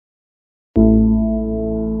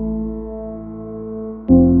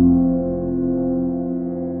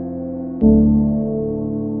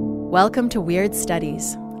Welcome to Weird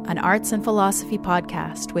Studies, an arts and philosophy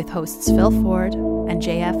podcast with hosts Phil Ford and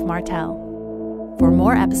JF Martel. For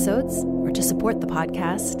more episodes, or to support the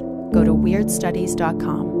podcast, go to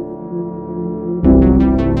weirdstudies.com.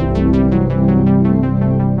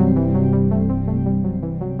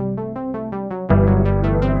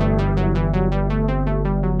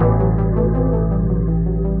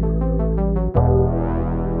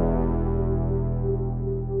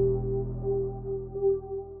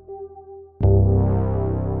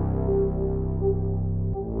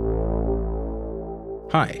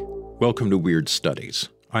 Hi, welcome to Weird Studies.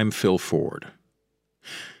 I'm Phil Ford.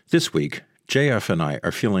 This week, JF and I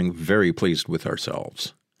are feeling very pleased with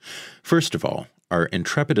ourselves. First of all, our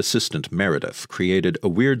intrepid assistant Meredith created a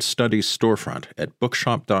Weird Studies storefront at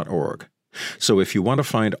bookshop.org. So if you want to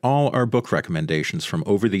find all our book recommendations from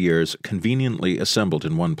over the years conveniently assembled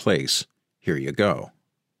in one place, here you go.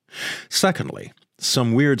 Secondly,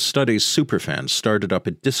 some Weird Studies superfans started up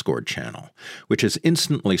a Discord channel, which has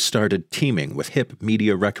instantly started teeming with hip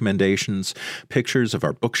media recommendations, pictures of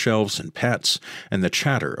our bookshelves and pets, and the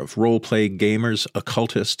chatter of role-play gamers,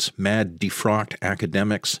 occultists, mad defrocked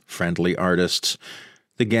academics, friendly artists.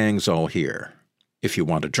 The gang's all here. If you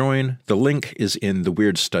want to join, the link is in the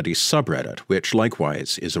Weird Studies subreddit, which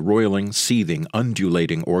likewise is a roiling, seething,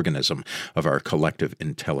 undulating organism of our collective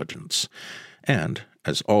intelligence. And,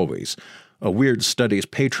 as always, a Weird Studies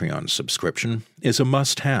Patreon subscription is a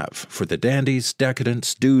must-have for the dandies,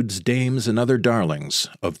 decadents, dudes, dames, and other darlings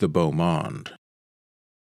of the beau monde.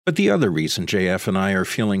 But the other reason JF and I are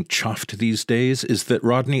feeling chuffed these days is that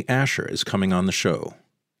Rodney Ascher is coming on the show.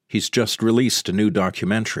 He's just released a new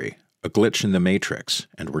documentary, A Glitch in the Matrix,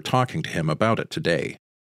 and we're talking to him about it today.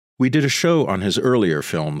 We did a show on his earlier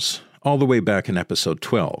films, all the way back in episode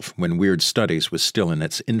 12, when Weird Studies was still in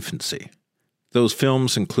its infancy. Those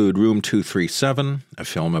films include Room 237, a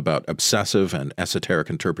film about obsessive and esoteric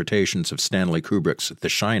interpretations of Stanley Kubrick's The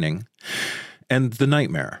Shining, and The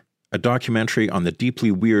Nightmare, a documentary on the deeply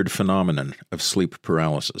weird phenomenon of sleep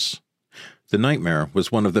paralysis. The Nightmare was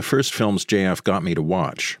one of the first films JF got me to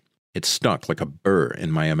watch. It stuck like a burr in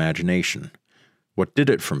my imagination. What did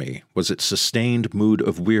it for me was its sustained mood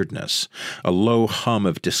of weirdness, a low hum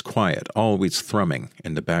of disquiet always thrumming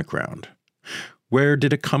in the background. Where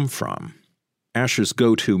did it come from? Ascher's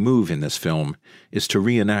go-to move in this film is to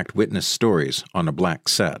reenact witness stories on a black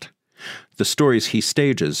set. The stories he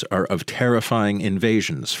stages are of terrifying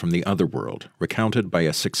invasions from the otherworld, recounted by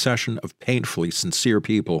a succession of painfully sincere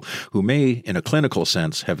people who may, in a clinical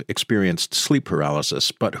sense, have experienced sleep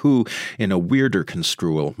paralysis, but who, in a weirder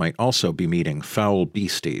construal, might also be meeting foul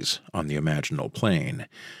beasties on the imaginal plane.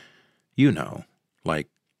 You know, like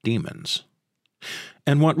demons.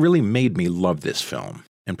 And what really made me love this film,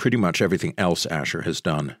 and pretty much everything else Ascher has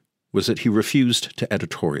done, was that he refused to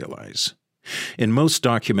editorialize. In most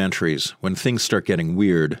documentaries, when things start getting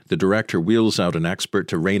weird, the director wheels out an expert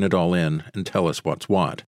to rein it all in and tell us what's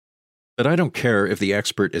what. But I don't care if the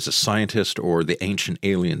expert is a scientist or the ancient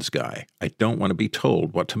aliens guy. I don't want to be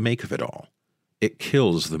told what to make of it all. It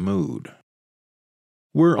kills the mood.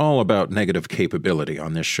 We're all about negative capability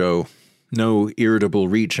on this show. No irritable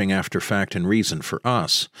reaching after fact and reason for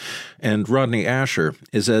us, and Rodney Ascher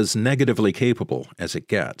is as negatively capable as it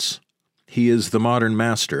gets. He is the modern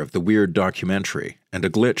master of the weird documentary, and A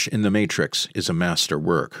Glitch in the Matrix is a master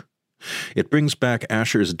work. It brings back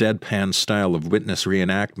Ascher's deadpan style of witness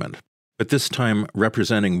reenactment, but this time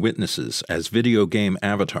representing witnesses as video game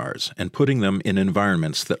avatars and putting them in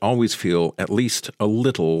environments that always feel at least a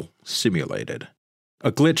little simulated.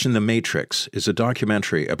 A Glitch in the Matrix is a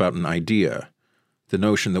documentary about an idea, the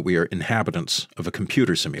notion that we are inhabitants of a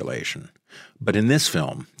computer simulation. But in this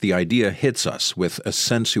film, the idea hits us with a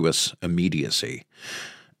sensuous immediacy.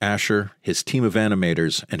 Ascher, his team of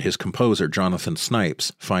animators, and his composer Jonathan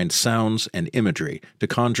Snipes find sounds and imagery to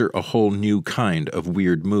conjure a whole new kind of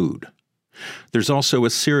weird mood. There's also a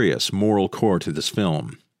serious moral core to this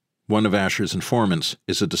film. One of Ascher's informants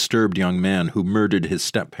is a disturbed young man who murdered his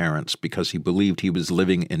step-parents because he believed he was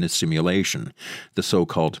living in a simulation, the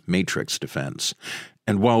so-called Matrix defense.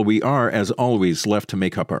 And while we are, as always, left to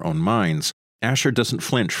make up our own minds, Ascher doesn't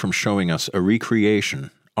flinch from showing us a recreation,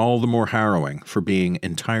 all the more harrowing for being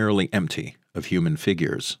entirely empty of human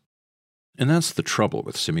figures. And that's the trouble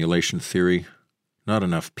with simulation theory. Not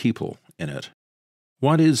enough people in it.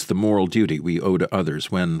 What is the moral duty we owe to others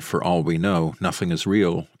when, for all we know, nothing is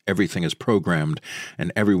real, everything is programmed,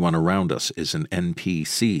 and everyone around us is an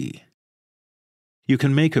NPC? You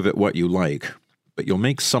can make of it what you like, but you'll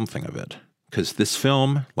make something of it, because this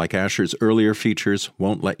film, like Ascher's earlier features,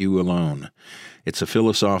 won't let you alone. It's a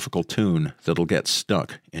philosophical tune that'll get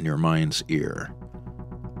stuck in your mind's ear.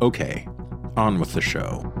 Okay, on with the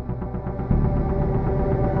show.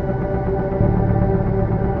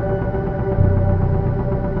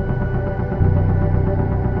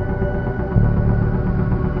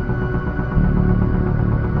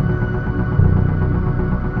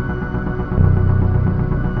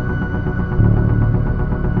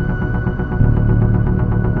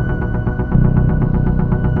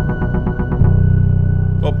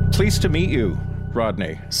 Well, pleased to meet you,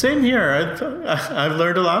 Rodney. Same here. I've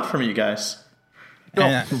learned a lot from you guys.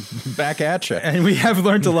 Back at you. And we have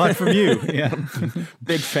learned a lot from you. Yeah.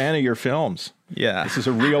 Big fan of your films. Yeah. This is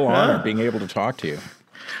a real honor being able to talk to you.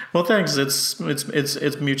 Well, thanks. It's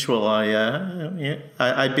mutual.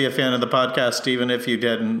 I'd be a fan of the podcast even if you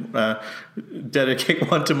didn't dedicate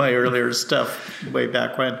one to my earlier stuff way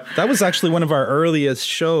back when. That was actually one of our earliest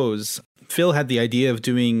shows. Phil had the idea of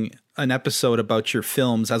doing an episode about your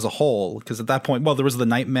films as a whole, because at that point, well, there was The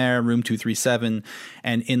Nightmare, Room 237,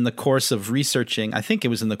 and in the course of researching, I think it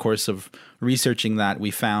was in the course of researching that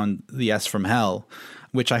we found The S from Hell,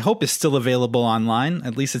 which I hope is still available online.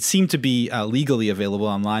 At least it seemed to be legally available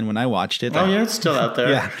online when I watched it. Oh, yeah, it's still out there.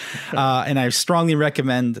 Yeah. And I strongly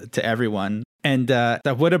recommend to everyone. And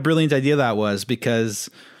what a brilliant idea that was, because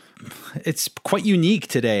it's quite unique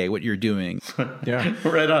today, what you're doing. Yeah.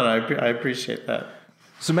 Right on. I appreciate that.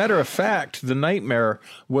 As a matter of fact, The Nightmare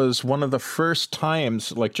was one of the first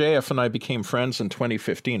times, like JF and I became friends in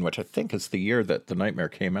 2015, which I think is the year that The Nightmare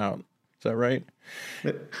came out. Is that right?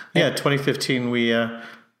 Yeah, 2015. We premiered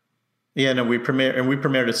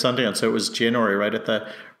at Sundance, so it was January, right at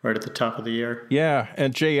the top of the year. Yeah,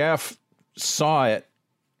 and JF saw it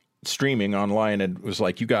streaming online and was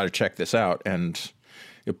like, "You got to check this out," and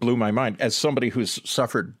it blew my mind. As somebody who's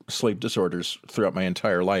suffered sleep disorders throughout my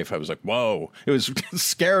entire life, I was like, whoa, it was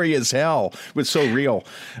scary as hell. It was so real.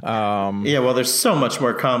 Yeah, well, there's so much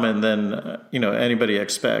more common than, anybody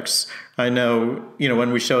expects. I know,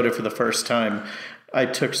 when we showed it for the first time, I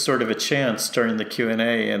took sort of a chance during the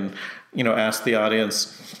Q&A and, asked the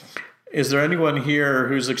audience, is there anyone here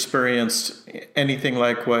who's experienced anything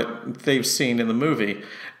like what they've seen in the movie?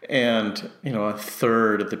 And, a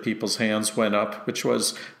third of the people's hands went up, which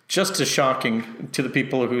was just as shocking to the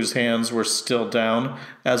people whose hands were still down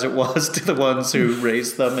as it was to the ones who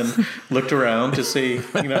raised them and looked around to see,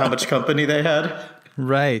 how much company they had.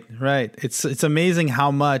 Right. It's amazing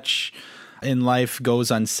how much in life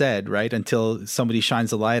goes unsaid, right? Until somebody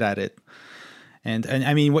shines a light at it. And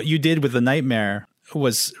I mean, what you did with The Nightmare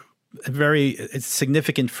was very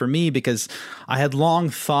significant for me, because I had long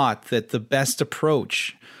thought that the best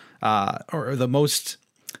approach or the most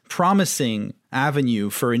promising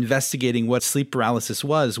avenue for investigating what sleep paralysis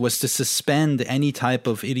was to suspend any type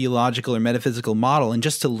of ideological or metaphysical model and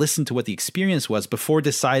just to listen to what the experience was before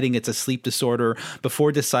deciding it's a sleep disorder,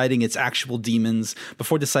 before deciding it's actual demons,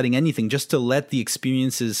 before deciding anything, just to let the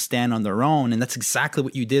experiences stand on their own. And that's exactly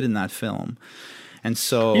what you did in that film. And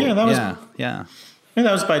so, yeah. And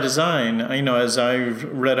that was by design. As I've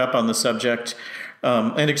read up on the subject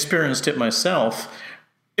and experienced it myself,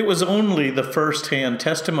 it was only the firsthand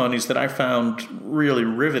testimonies that I found really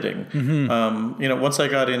riveting. Mm-hmm. Once I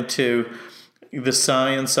got into the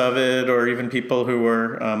science of it, or even people who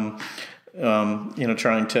were,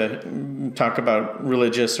 trying to talk about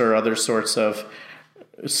religious or other sorts of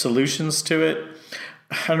solutions to it,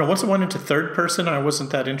 I don't know, once it went into third person, I wasn't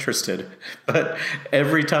that interested. But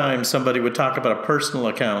every time somebody would talk about a personal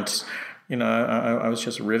account, I was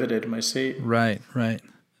just riveted in my seat. Right.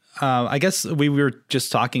 I guess we were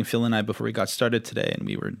just talking, Phil and I, before we got started today, and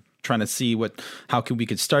we were trying to see how we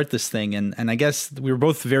could start this thing. And I guess we were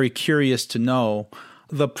both very curious to know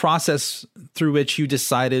the process through which you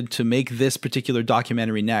decided to make this particular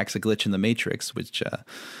documentary next, A Glitch in the Matrix, which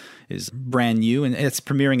is brand new, and it's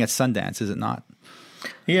premiering at Sundance, is it not?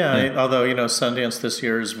 Yeah. Although, Sundance this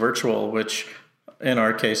year is virtual, which in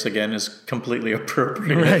our case, again, is completely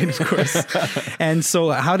appropriate. Right, of course. And so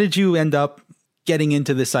how did you end up getting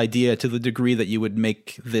into this idea to the degree that you would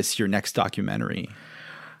make this your next documentary?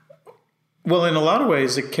 Well, in a lot of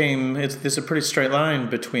ways, there's a pretty straight line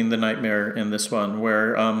between The Nightmare and this one,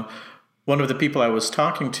 where one of the people I was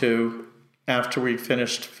talking to after we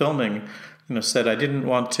finished filming, said, I didn't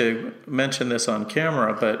want to mention this on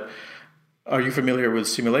camera, but are you familiar with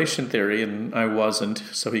simulation theory? And I wasn't,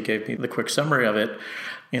 so he gave me the quick summary of it.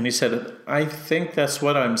 And he said, I think that's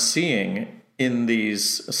what I'm seeing in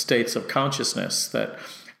these states of consciousness, that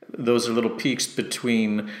those are little peaks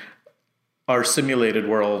between our simulated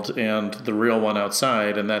world and the real one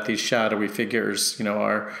outside, and that these shadowy figures,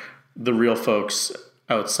 are the real folks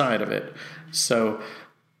outside of it. So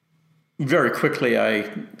very quickly I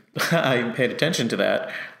paid attention to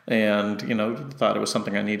that, and, thought it was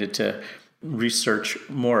something I needed to research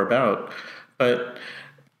more about. But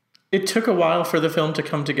it took a while for the film to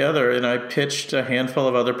come together, and I pitched a handful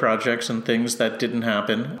of other projects and things that didn't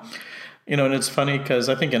happen. And it's funny because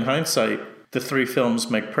I think in hindsight, the 3 films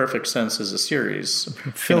make perfect sense as a series.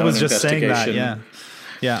 Phil was just saying that,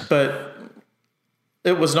 yeah. But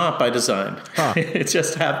it was not by design. Huh. It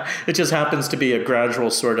just happens to be a gradual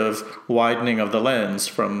sort of widening of the lens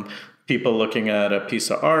from people looking at a piece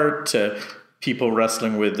of art to people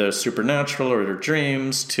wrestling with the supernatural or their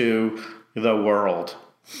dreams to the world.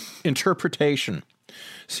 Interpretation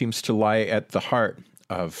seems to lie at the heart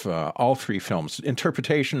of all 3 films.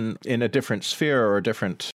 Interpretation in a different sphere or a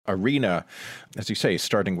different arena, as you say,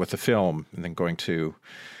 starting with the film and then going to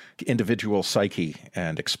individual psyche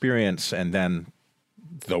and experience and then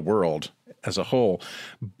the world as a whole.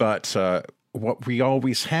 But what we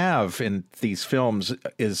always have in these films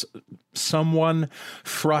is someone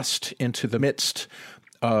thrust into the midst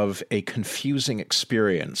of a confusing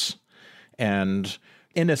experience and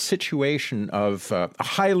in a situation of a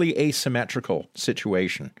highly asymmetrical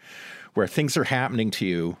situation where things are happening to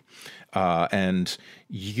you and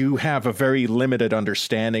you have a very limited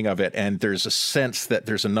understanding of it, and there's a sense that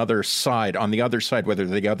there's another side. On the other side, whether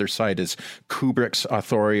the other side is Kubrick's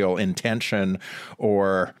authorial intention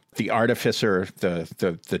or the artificer,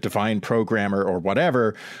 the divine programmer or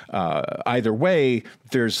whatever, either way,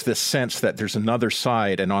 there's this sense that there's another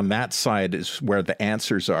side, and on that side is where the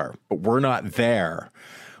answers are. But we're not there.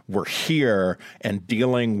 We're here and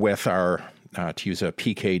dealing with our, to use a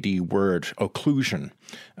PKD word, occlusion,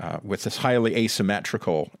 with this highly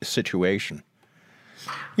asymmetrical situation.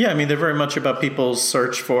 Yeah, I mean, they're very much about people's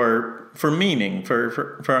search for meaning,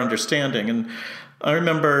 for understanding. And I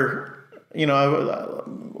remember,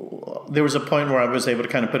 there was a point where I was able to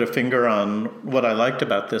kind of put a finger on what I liked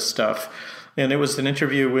about this stuff. And it was an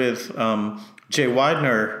interview with Jay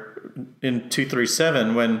Weidner in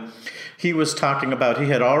 237 when he was talking about, he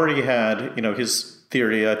had already had, his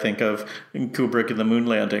theory, I think, of Kubrick and the moon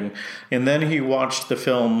landing. And then he watched the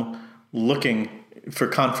film looking for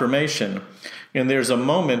confirmation. And there's a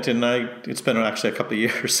moment, and it's been actually a couple of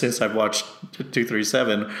years since I've watched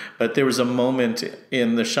 237, but there was a moment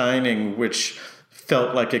in The Shining which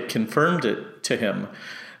felt like it confirmed it to him.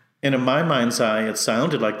 And in my mind's eye, it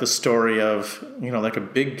sounded like the story of, like a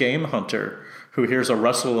big game hunter who hears a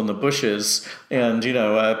rustle in the bushes and,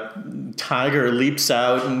 a tiger leaps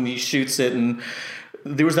out and he shoots it. And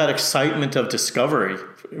there was that excitement of discovery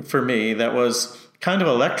for me that was kind of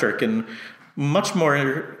electric and much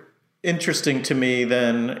more interesting to me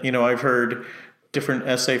than, I've heard different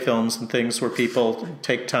essay films and things where people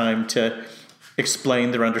take time to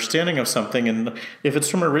explain their understanding of something. And if it's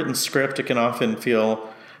from a written script, it can often feel,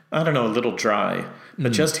 a little dry.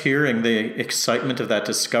 But just hearing the excitement of that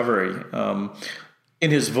discovery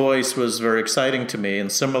in his voice was very exciting to me.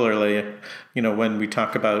 And similarly, when we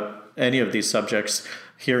talk about any of these subjects,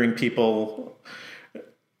 hearing people,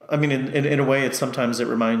 in a way, sometimes it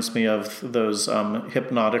reminds me of those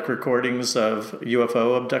hypnotic recordings of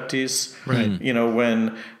UFO abductees. Right.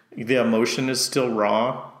 When the emotion is still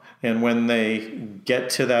raw. And when they get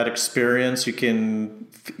to that experience, you can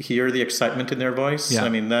hear the excitement in their voice. Yeah.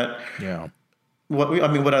 Yeah.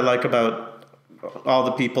 What I like about all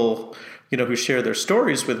the people, who share their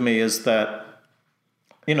stories with me is that,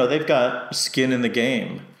 they've got skin in the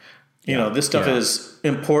game. This stuff is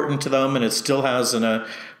important to them, and it still has an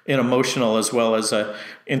emotional as well as a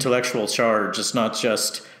intellectual charge. It's not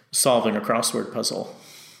just solving a crossword puzzle.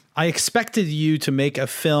 I expected you to make a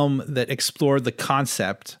film that explored the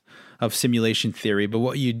concept of simulation theory, but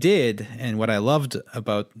what you did, and what I loved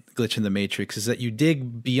about Glitch in the Matrix, is that you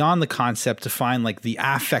dig beyond the concept to find like the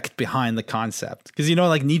affect behind the concept. Because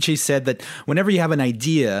like Nietzsche said that whenever you have an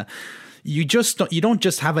idea, you don't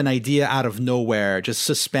just have an idea out of nowhere, just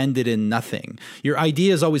suspended in nothing. Your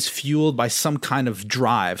idea is always fueled by some kind of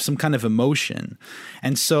drive, some kind of emotion.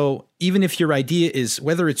 And so even if your idea is,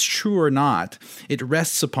 whether it's true or not, it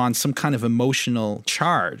rests upon some kind of emotional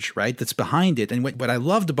charge, right, that's behind it. And what I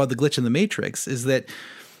loved about The Glitch in the Matrix is that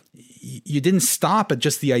you didn't stop at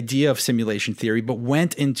just the idea of simulation theory, but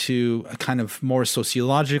went into a kind of more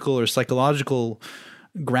sociological or psychological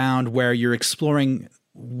ground where you're exploring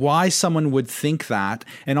why someone would think that,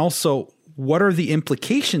 and also what are the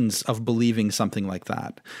implications of believing something like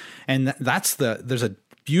that. And there's a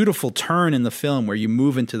beautiful turn in the film where you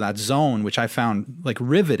move into that zone, which I found like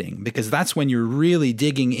riveting, because that's when you're really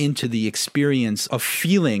digging into the experience of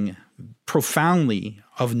feeling profoundly,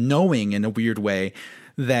 of knowing in a weird way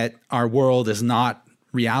that our world is not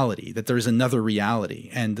reality, that there is another reality,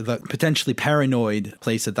 and the potentially paranoid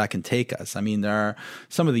place that can take us. I mean, there are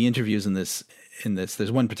some of the interviews in this.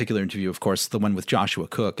 There's one particular interview, of course, the one with Joshua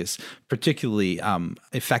Cook is particularly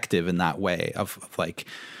effective in that way of like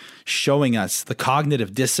showing us the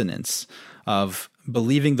cognitive dissonance of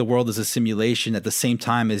believing the world is a simulation at the same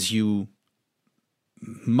time as you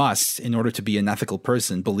must, in order to be an ethical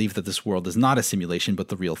person, believe that this world is not a simulation but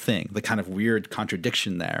the real thing. The kind of weird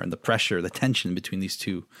contradiction there, and the pressure, the tension between these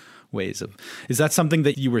two ways of. Is that something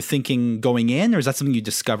that you were thinking going in, or is that something you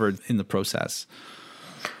discovered in the process?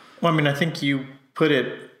 Well, I mean, I think you put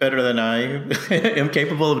it better than I am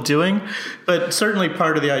capable of doing, but certainly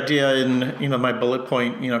part of the idea in, my bullet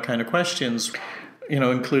point, kind of questions,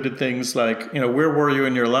 included things like, where were you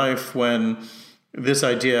in your life when this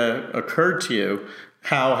idea occurred to you?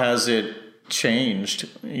 How has it changed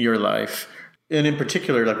your life? And in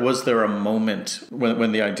particular, like, was there a moment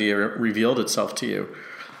when the idea revealed itself to you?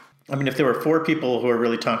 I mean, if there were 4 people who are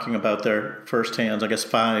really talking about their firsthand, I guess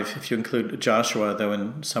 5, if you include Joshua, though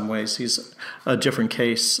in some ways he's a different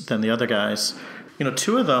case than the other guys.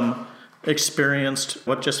 2 of them experienced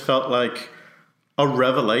what just felt like a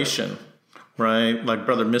revelation, right? Like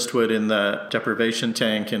Brother Mistwood in the deprivation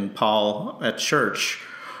tank and Paul at church.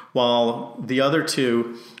 While the other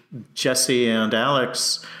 2, Jesse and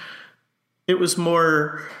Alex, it was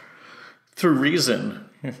more through reason,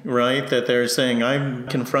 right? That they're saying, I'm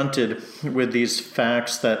confronted with these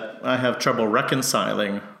facts that I have trouble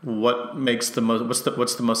reconciling. What makes the most,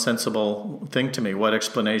 what's the most sensible thing to me? What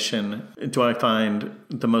explanation do I find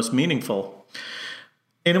the most meaningful?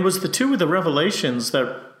 And it was the 2 of the revelations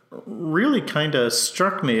that really kind of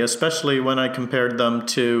struck me, especially when I compared them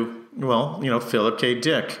to, Philip K.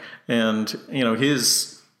 Dick and,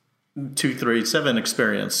 his 237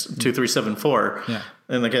 experience, 2374. Yeah.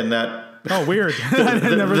 And again, that... Oh, weird.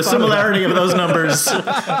 The similarity of those numbers, the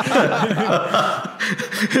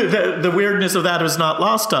weirdness of that was not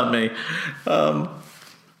lost on me.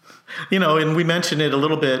 And we mentioned it a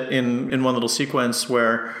little bit in one little sequence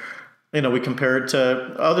where, we compared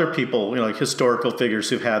to other people, like historical figures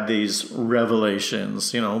who've had these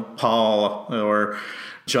revelations, Paul or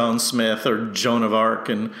John Smith or Joan of Arc.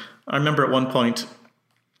 And I remember at one point,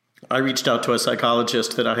 I reached out to a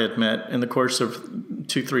psychologist that I had met in the course of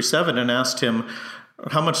 237 and asked him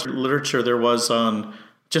how much literature there was on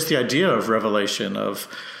just the idea of revelation, of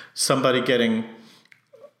somebody getting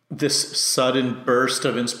this sudden burst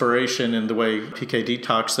of inspiration in the way PKD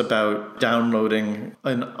talks about downloading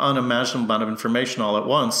an unimaginable amount of information all at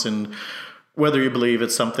once, and whether you believe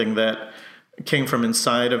it's something that came from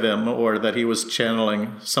inside of him or that he was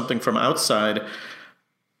channeling something from outside.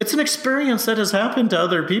 It's an experience that has happened to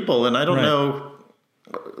other people, and I don't know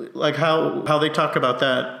like how they talk about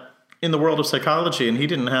that in the world of psychology, and he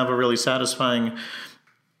didn't have a really satisfying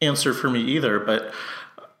answer for me either, but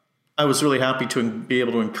I was really happy to be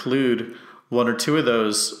able to include 1 or 2 of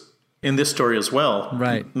those in this story as well.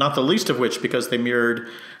 Right. Not the least of which because they mirrored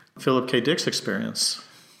Philip K. Dick's experience.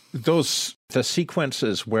 The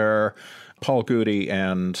sequences where Paul Goody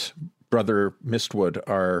and Brother Mistwood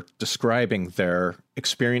are describing their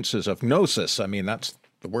experiences of gnosis. I mean, that's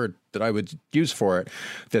the word that I would use for it.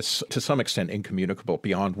 This, to some extent, incommunicable,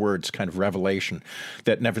 beyond words kind of revelation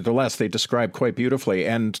that nevertheless they describe quite beautifully.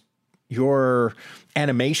 And your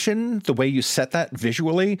animation, the way you set that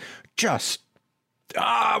visually, just,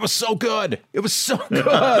 it was so good. It was so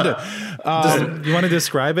good. You want to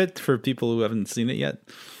describe it for people who haven't seen it yet?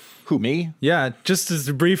 Who, me? Yeah, just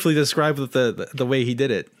to briefly describe the way he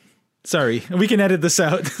did it. Sorry, we can edit this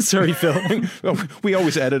out. Sorry, Phil. Well, we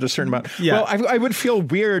always edit a certain amount. Yeah. Well, I would feel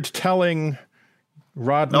weird telling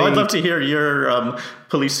Rodney. No, I'd love to hear your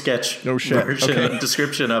police sketch version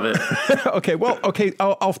description of it. Okay.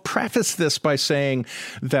 I'll preface this by saying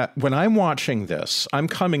that when I'm watching this, I'm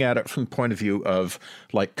coming at it from the point of view of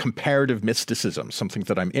like comparative mysticism, something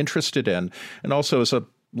that I'm interested in, and also as a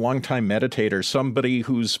longtime meditator, somebody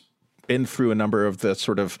who's been through a number of the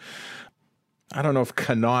sort of, I don't know if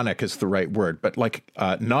canonic is the right word, but like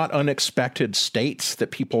not unexpected states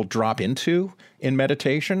that people drop into in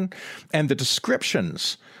meditation. And the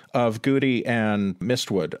descriptions of Goody and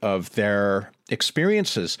Mistwood of their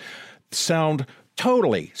experiences sound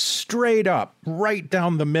totally straight up, right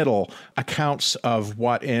down the middle accounts of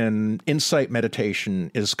what in insight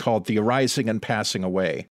meditation is called the arising and passing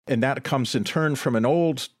away. And that comes in turn from an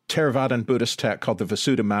old Theravadan Buddhist text called the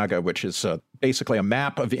Visuddhimagga, which is basically a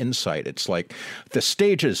map of insight. It's like the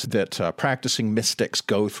stages that practicing mystics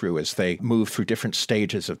go through as they move through different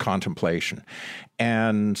stages of contemplation.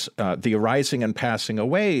 And the arising and passing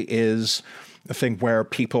away is a thing where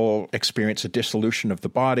people experience a dissolution of the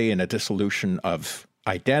body and a dissolution of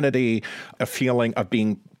identity, a feeling of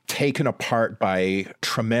being taken apart by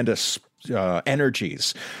tremendous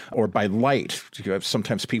energies or by light.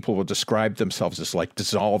 Sometimes people will describe themselves as like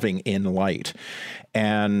dissolving in light.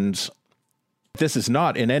 And this is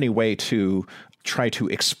not in any way to try to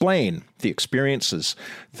explain the experiences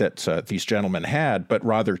that these gentlemen had, but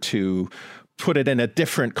rather to put it in a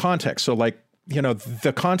different context. So like,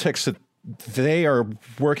 the context that they are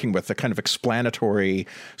working with, the kind of explanatory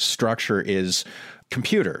structure is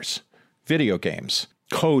computers, video games,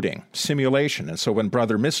 coding, simulation. And so when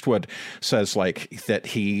Brother Mistwood says like that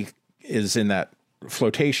he is in that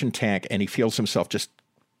flotation tank and he feels himself just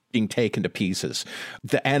being taken to pieces,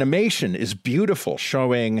 the animation is beautiful,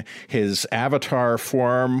 showing his avatar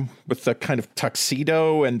form with the kind of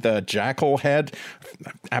tuxedo and the jackal head.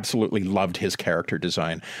 Absolutely loved his character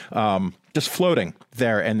design. Just floating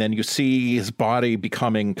there, and then you see his body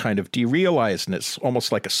becoming kind of derealized, and it's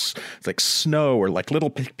almost like like snow or like little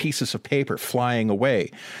pieces of paper flying away.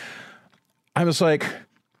 I was like,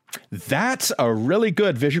 that's a really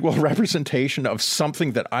good visual representation of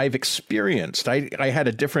something that I've experienced. I had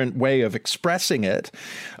a different way of expressing it.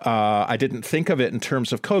 I didn't think of it in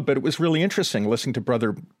terms of code, but it was really interesting listening to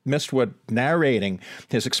Brother Mistwood narrating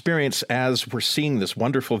his experience as we're seeing this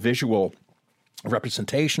wonderful visual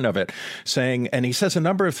representation of it, saying, and he says a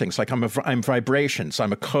number of things like, I'm vibrations,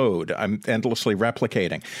 I'm a code, I'm endlessly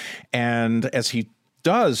replicating. And as he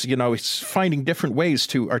does, he's finding different ways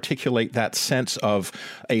to articulate that sense of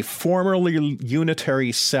a formerly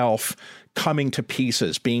unitary self coming to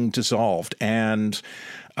pieces, being dissolved. And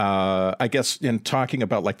I guess in talking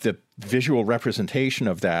about like the visual representation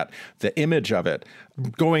of that, the image of it,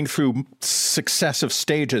 going through successive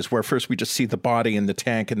stages where first we just see the body in the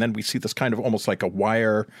tank, and then we see this kind of almost like a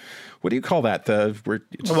wire, what do you call that? A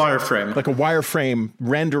wireframe. Like a wireframe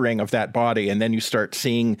rendering of that body, and then you start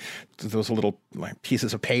seeing those little like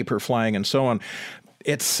pieces of paper flying and so on.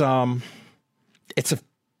 It's a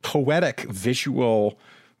poetic visual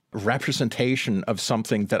representation of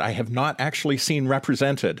something that I have not actually seen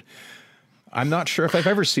represented. I'm not sure if I've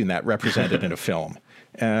ever seen that represented in a film.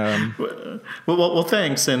 Well,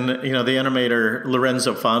 thanks. And, the animator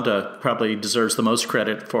Lorenzo Fonda probably deserves the most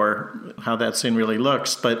credit for how that scene really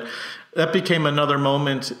looks. But that became another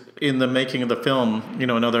moment in the making of the film,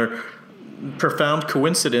 another profound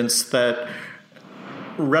coincidence that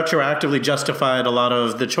retroactively justified a lot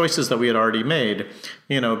of the choices that we had already made,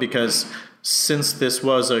 because since this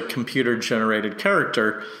was a computer-generated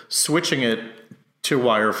character, switching it to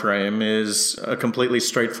wireframe is a completely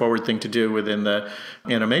straightforward thing to do within the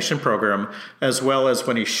animation program, as well as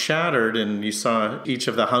when he shattered and you saw each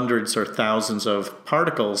of the hundreds or thousands of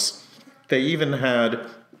particles, they even had,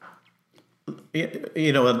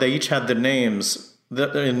 they each had the names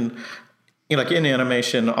that in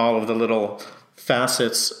animation, all of the little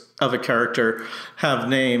facets of a character have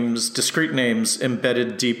names, discrete names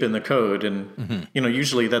embedded deep in the code. And,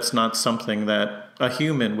 usually that's not something that a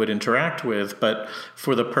human would interact with, but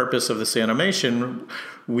for the purpose of this animation,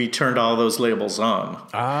 we turned all those labels on.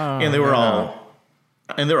 And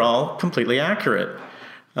they're all completely accurate.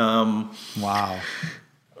 Wow.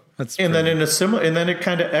 And then and then it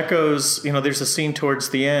kind of echoes, there's a scene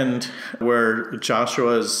towards the end where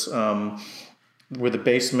Joshua's, where the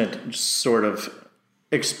basement sort of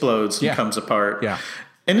explodes and comes apart. Yeah.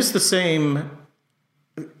 And it's the same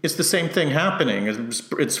thing happening. It's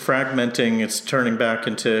fragmenting, it's turning back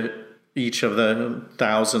into each of the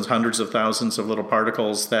thousands, hundreds of thousands of little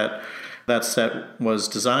particles that set was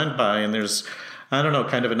designed by. And there's,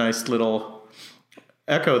 kind of a nice little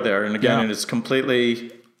echo there. And again, it's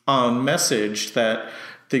completely on message that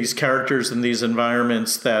these characters and these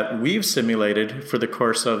environments that we've simulated for the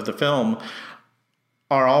course of the film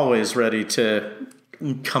are always ready to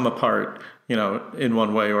come apart, in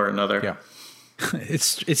one way or another. Yeah.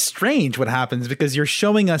 It's strange what happens because you're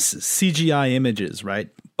showing us CGI images, right?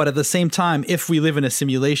 But at the same time, if we live in a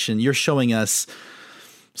simulation, you're showing us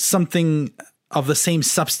something of the same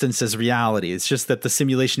substance as reality. It's just that the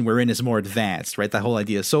simulation we're in is more advanced, right? That whole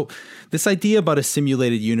idea. So this idea about a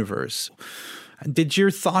simulated universe, did your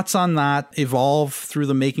thoughts on that evolve through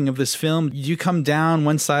the making of this film? Did you come down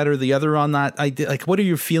one side or the other on that idea? Like, what are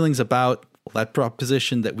your feelings about that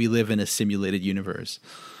proposition that we live in a simulated universe?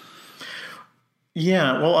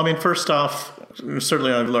 Yeah, well, first off,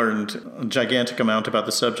 certainly I've learned a gigantic amount about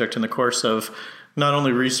the subject in the course of not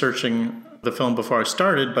only researching the film before I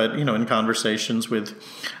started, but, in conversations with,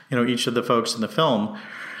 each of the folks in the film.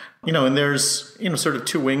 And there's, sort of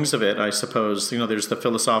two wings of it, I suppose. There's the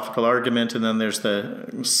philosophical argument and then there's the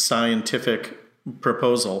scientific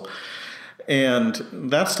proposal. And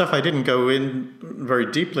that stuff I didn't go in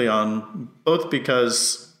very deeply on, both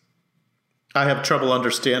because I have trouble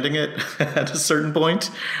understanding it at a certain point.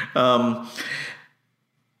 And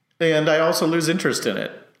I also lose interest in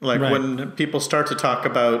it. Like when people start to talk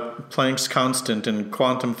about Planck's constant and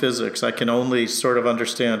quantum physics, I can only sort of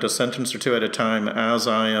understand a sentence or two at a time as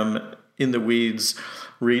I am in the weeds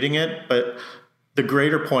reading it. But the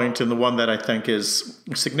greater point, and the one that I think is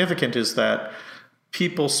significant, is that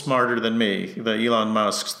people smarter than me, the Elon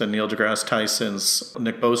Musks, the Neil deGrasse Tysons,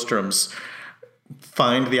 Nick Boströms,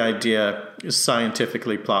 find the idea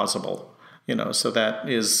scientifically plausible. So that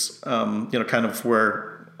is, kind of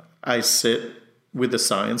where I sit with the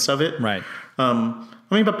science of it. Right.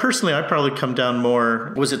 But personally, I probably come down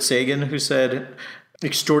more, was it Sagan who said,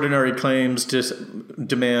 extraordinary claims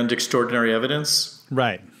demand extraordinary evidence?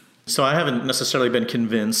 Right. So I haven't necessarily been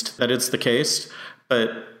convinced that it's the case, but,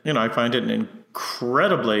 I find it an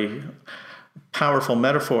incredibly powerful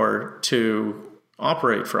metaphor to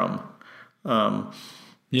operate from. I've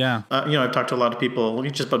talked to a lot of people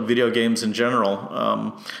just about video games in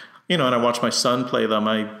general. And I watched my son play them.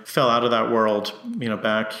 I fell out of that world,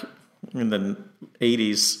 back in the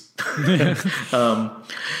 80s.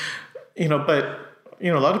 But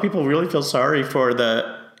a lot of people really feel sorry for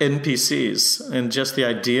the NPCs, and just the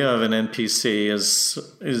idea of an NPC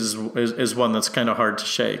is one that's kind of hard to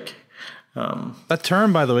shake. That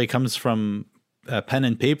term, by the way, comes from pen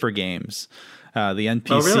and paper games. The NPC,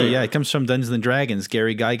 oh, really? It comes from Dungeons and Dragons.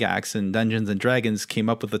 Gary Gygax and Dungeons and Dragons came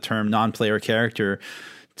up with the term non-player character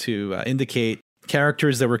to indicate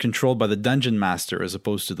characters that were controlled by the dungeon master as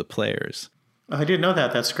opposed to the players. I didn't know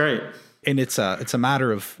that. That's great. And it's a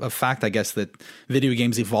matter of fact, I guess, that video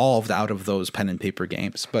games evolved out of those pen and paper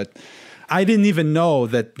games. But I didn't even know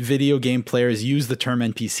that video game players use the term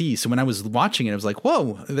NPC. So when I was watching it, I was like,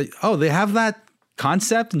 whoa, they have that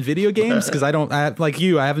concept in video games? Because like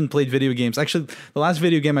you, I haven't played video games. Actually, the last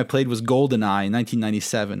video game I played was GoldenEye in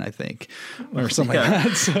 1997, I think, or something like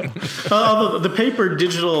that. So. The paper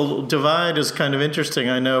digital divide is kind of interesting.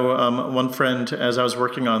 I know one friend, as I was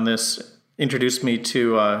working on this, introduced me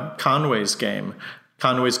to Conway's Game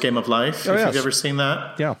of Life. If you've ever seen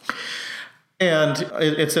that. Yeah. And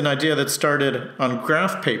it's an idea that started on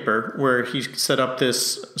graph paper, where he set up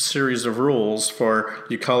this series of rules for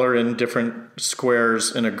you color in different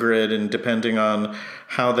squares in a grid, and depending on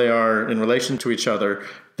how they are in relation to each other,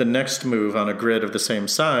 the next move on a grid of the same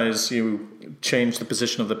size, you change the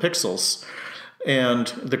position of the pixels. And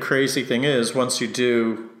the crazy thing is, once you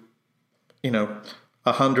do,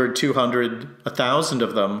 100, 200, 1,000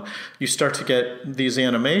 of them, you start to get these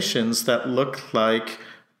animations that look like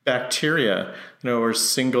bacteria, or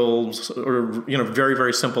singles, or, very,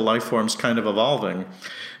 very simple life forms kind of evolving.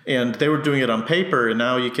 And they were doing it on paper, and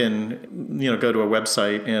now you can, go to a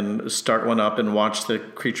website and start one up and watch the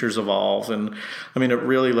creatures evolve. And it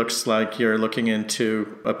really looks like you're looking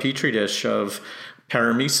into a petri dish of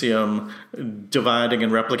paramecium dividing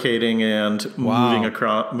and replicating and moving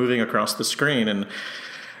across the screen. And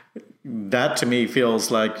that to me feels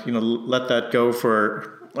like, let that go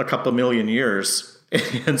for a couple million years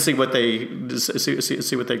and see what they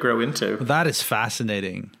grow into. That is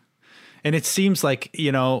fascinating. And it seems like,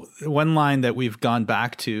 one line that we've gone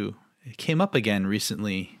back to, it came up again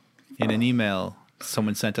recently in an email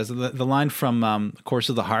someone sent us. The line from Course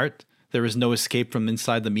of the Heart, there is no escape from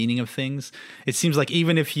inside the meaning of things. It seems like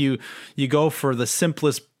even if you go for the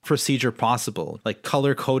simplest procedure possible, like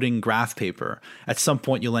color coding graph paper, at some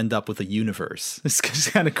point you'll end up with a universe. It's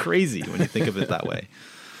kind of crazy when you think of it that way.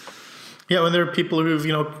 Yeah, when there are people who've,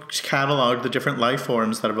 cataloged the different life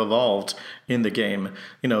forms that have evolved in the game.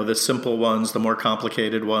 The simple ones, the more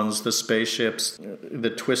complicated ones, the spaceships, the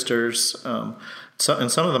twisters. And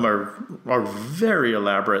some of them are very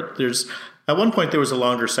elaborate. At one point, there was a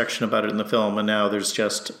longer section about it in the film, and now there's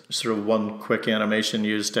just sort of one quick animation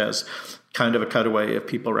used as kind of a cutaway if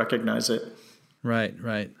people recognize it. Right.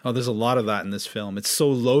 Oh, there's a lot of that in this film. It's so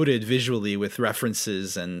loaded visually with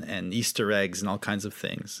references and Easter eggs and all kinds of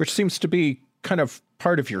things. Which seems to be kind of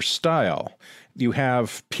part of your style. You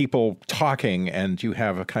have people talking, and you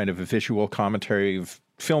have a kind of a visual commentary of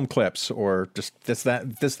film clips, or just this, that,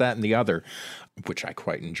 and the other, which I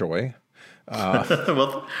quite enjoy.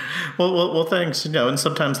 Well, thanks. And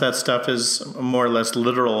sometimes that stuff is more or less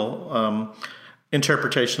literal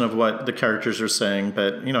interpretation of what the characters are saying,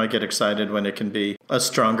 but I get excited when it can be a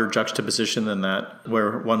stronger juxtaposition than that,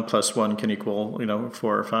 where 1 + 1 can equal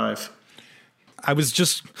 4 or 5. I was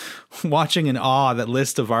just watching in awe that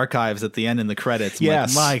list of archives at the end in the credits. I'm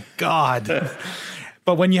yes, like, my God.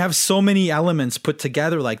 But when you have so many elements put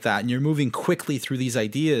together like that and you're moving quickly through these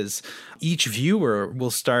ideas, each viewer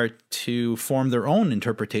will start to form their own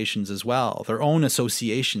interpretations as well, their own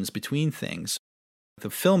associations between things. The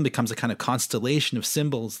film becomes a kind of constellation of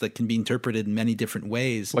symbols that can be interpreted in many different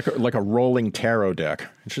ways. Like a rolling tarot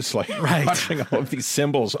deck. It's just like watching all of these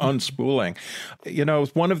symbols unspooling. You know,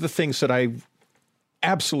 one of the things that I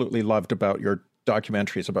absolutely loved about your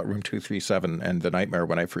documentaries about Room 237 and The Nightmare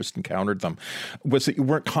when I first encountered them was that you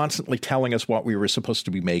weren't constantly telling us what we were supposed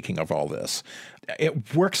to be making of all this.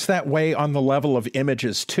 It works that way on the level of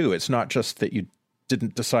images too. It's not just that you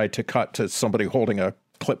didn't decide to cut to somebody holding a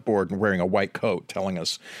clipboard and wearing a white coat telling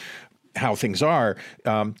us how things are.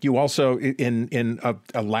 You also, in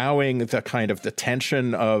allowing the kind of the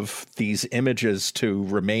tension of these images to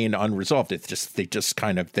remain unresolved,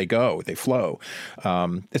 they flow.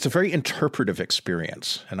 It's a very interpretive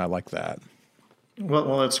experience, and I like that.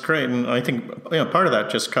 Well, that's great, and I think part of that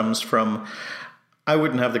just comes from I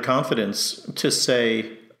wouldn't have the confidence to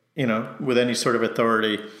say, with any sort of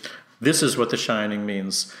authority, this is what The Shining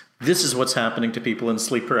means. This is what's happening to people in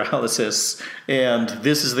sleep paralysis, and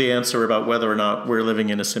this is the answer about whether or not we're living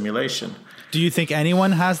in a simulation. Do you think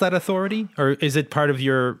anyone has that authority, or is it part of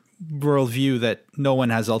your worldview that no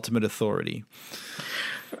one has ultimate authority?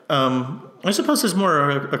 I suppose it's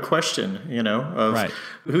more a question, of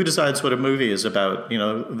who decides what a movie is about,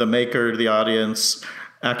 the maker, the audience,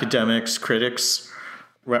 academics, critics,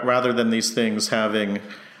 rather than these things having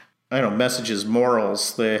messages,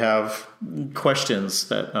 morals. They have questions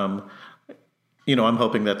that, I'm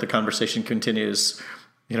hoping that the conversation continues,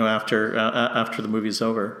 after the movie's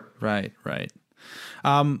over. Right.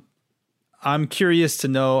 I'm curious to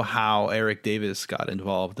know how Eric Davis got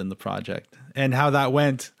involved in the project and how that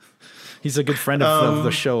went. He's a good friend of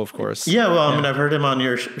the show, of course. Yeah, well, I mean, I've heard him on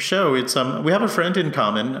your show. It's we have a friend in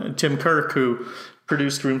common, Tim Kirk, who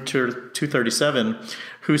produced Room 237,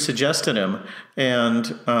 who suggested him.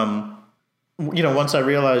 And, once I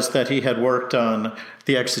realized that he had worked on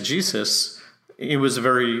the exegesis, it was a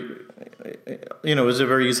very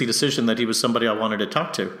easy decision that he was somebody I wanted to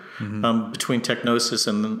talk to between Technosis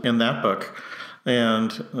and that book.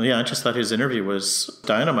 And, I just thought his interview was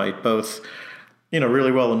dynamite, both,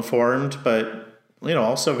 really well informed, but,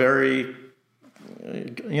 also very,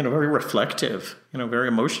 very reflective, very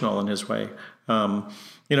emotional in his way.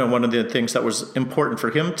 One of the things that was important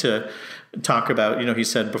for him to talk about, he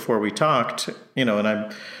said before we talked, and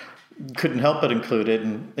I couldn't help but include it,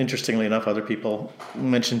 and interestingly enough, other people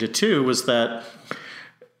mentioned it too, was that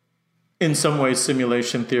in some ways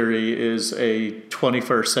simulation theory is a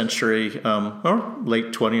 21st century or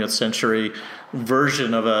late 20th century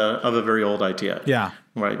version of a very old idea. Yeah.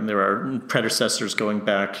 Right. And there are predecessors going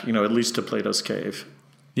back, at least to Plato's Cave.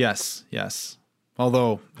 Yes.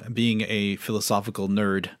 Although, being a philosophical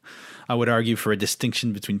nerd, I would argue for a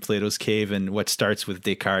distinction between Plato's Cave and what starts with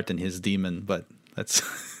Descartes and his demon, but that's...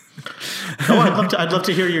 I'd love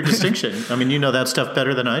to hear your distinction. I mean, you know that stuff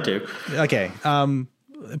better than I do. Okay.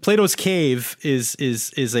 Plato's Cave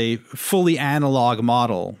is a fully analog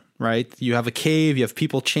model, right? You have a cave, you have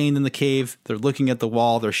people chained in the cave, they're looking at the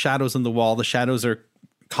wall, there are shadows on the wall, the shadows are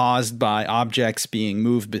caused by objects being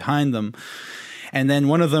moved behind them. And then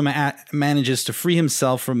one of them manages to free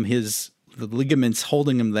himself from the ligaments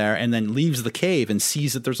holding him there, and then leaves the cave and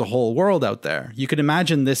sees that there's a whole world out there. You could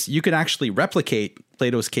imagine this. You could actually replicate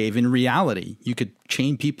Plato's Cave in reality. You could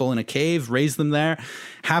chain people in a cave, raise them there,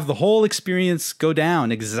 have the whole experience go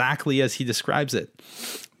down exactly as he describes it.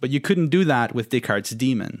 But you couldn't do that with Descartes'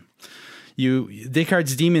 demon.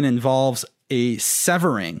 Descartes' demon involves a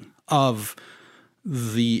severing of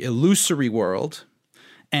the illusory world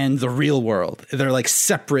and the real world. They're like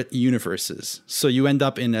separate universes. So you end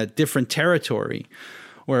up in a different territory.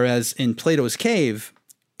 Whereas in Plato's Cave,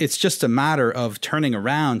 it's just a matter of turning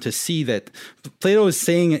around to see that Plato is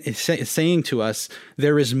saying to us,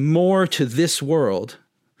 there is more to this world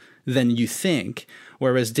than you think.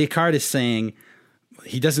 Whereas Descartes is saying,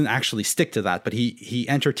 he doesn't actually stick to that, but he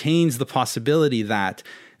entertains the possibility that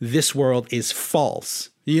this world is false.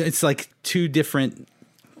 It's like two different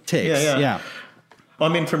takes. Yeah. Well,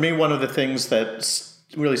 I mean, for me, one of the things that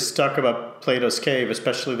really stuck about Plato's Cave,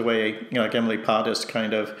 especially the way, like Emily Pottis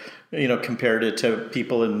kind of, compared it to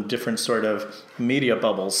people in different sort of media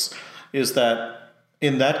bubbles, is that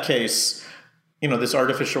in that case, this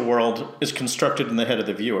artificial world is constructed in the head of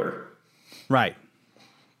the viewer. Right.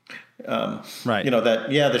 Right.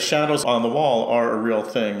 The shadows on the wall are a real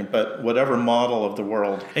thing, but whatever model of the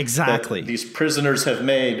world exactly that these prisoners have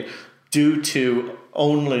made due to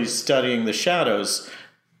only studying the shadows,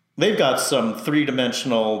 they've got some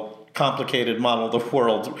three-dimensional, complicated model of the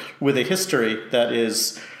world with a history that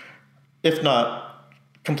is, if not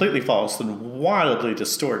completely false, then wildly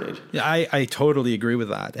distorted. Yeah, I totally agree with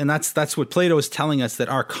that. And that's what Plato is telling us, that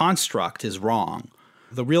our construct is wrong.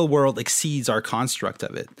 The real world exceeds our construct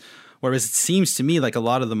of it. Whereas it seems to me like a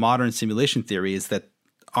lot of the modern simulation theory is that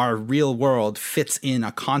our real world fits in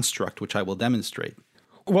a construct, which I will demonstrate.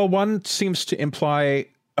 Well, one seems to imply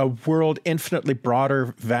a world infinitely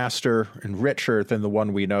broader, vaster, and richer than the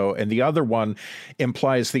one we know. And the other one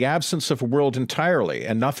implies the absence of a world entirely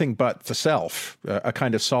and nothing but the self, a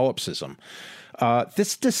kind of solipsism.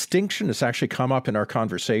 This distinction has actually come up in our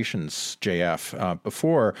conversations, JF,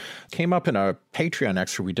 before. Came up in a Patreon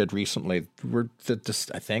extra we did recently.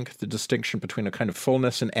 I think the distinction between a kind of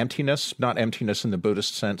fullness and emptiness, not emptiness in the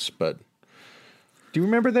Buddhist sense, but do you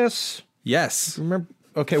remember this? Yes. Remember?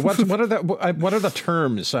 Okay, what are the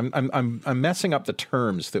terms? I'm messing up the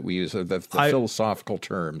terms that we use, the philosophical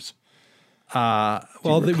terms. We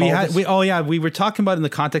were talking about in the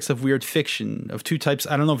context of weird fiction of two types.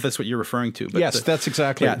 I don't know if that's what you're referring to, but yes, that's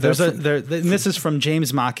exactly. Yeah, and this is from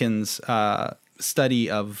James Macken's study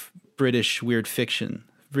of British weird fiction.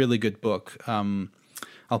 Really good book.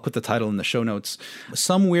 I'll put the title in the show notes.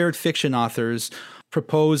 Some weird fiction authors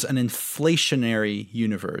propose an inflationary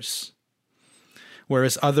universe,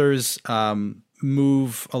 whereas others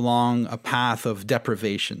move along a path of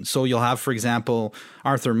deprivation. So you'll have, for example,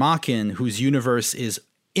 Arthur Machen, whose universe is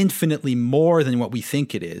infinitely more than what we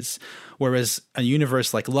think it is, whereas a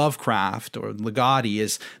universe like Lovecraft or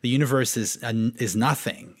Ligotti the universe is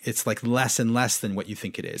nothing. It's like less and less than what you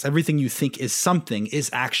think it is. Everything you think is something is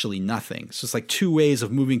actually nothing. So it's like two ways of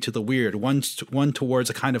moving to the weird. One towards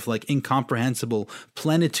a kind of like incomprehensible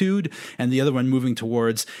plenitude, and the other one moving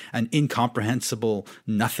towards an incomprehensible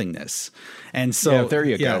nothingness. And so there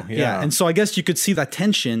you go. Yeah. And so I guess you could see that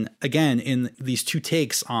tension again in these two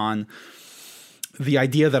takes on the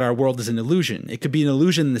idea that our world is an illusion. It could be an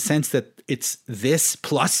illusion in the sense that it's this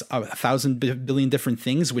plus 1,000 billion different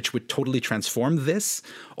things, which would totally transform this.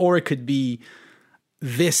 Or it could be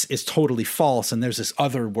this is totally false and there's this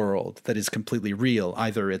other world that is completely real.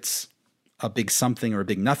 Either it's a big something or a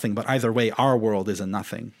big nothing, but either way, our world is a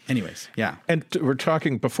nothing. Anyways, yeah. And we're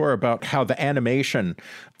talking before about how the animation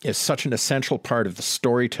is such an essential part of the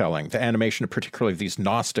storytelling, the animation, particularly these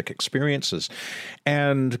Gnostic experiences.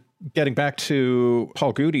 And getting back to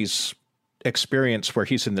Paul Goody's experience where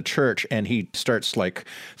he's in the church and he starts like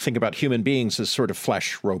think about human beings as sort of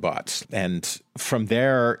flesh robots. And from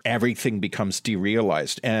there, everything becomes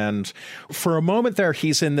derealized. And for a moment there,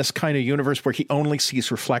 he's in this kind of universe where he only sees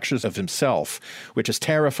reflections of himself, which is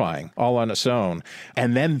terrifying all on its own.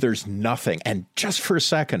 And then there's nothing. And just for a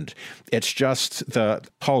second, it's just the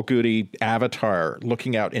Paul Goody avatar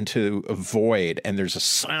looking out into a void. And there's a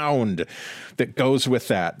sound that goes with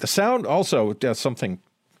that. The sound also does something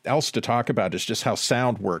else to talk about is just how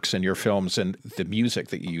sound works in your films and the music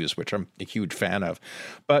that you use, which I'm a huge fan of.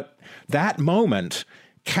 But that moment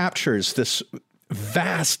captures this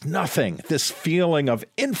vast nothing, this feeling of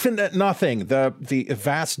infinite nothing, the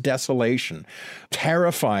vast desolation,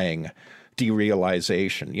 terrifying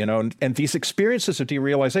derealization, and these experiences of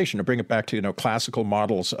derealization, to bring it back to, classical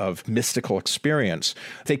models of mystical experience,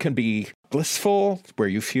 they can be blissful, where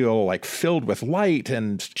you feel like filled with light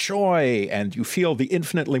and joy and you feel the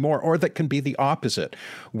infinitely more, or that can be the opposite,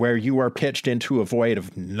 where you are pitched into a void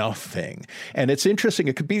of nothing. And it's interesting.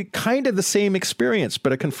 It could be kind of the same experience,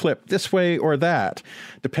 but it can flip this way or that,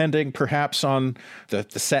 depending perhaps on the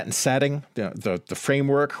set and setting, the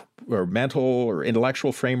framework or mental or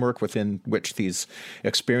intellectual framework within which these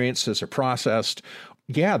experiences are processed.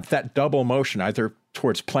 Yeah, that double motion, either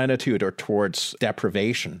towards plenitude or towards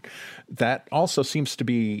deprivation, that also seems to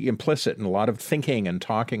be implicit in a lot of thinking and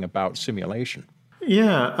talking about simulation.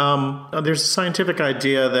 Yeah, there's a scientific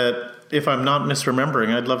idea that, if I'm not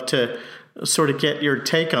misremembering, I'd love to sort of get your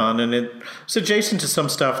take on, and it's adjacent to some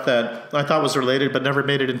stuff that I thought was related but never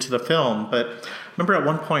made it into the film. But remember at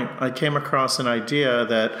one point I came across an idea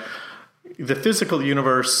that the physical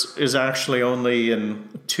universe is actually only in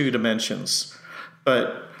 2 dimensions,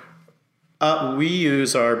 but we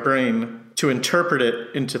use our brain to interpret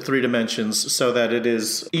it into 3 dimensions so that it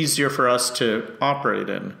is easier for us to operate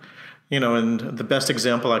in. And the best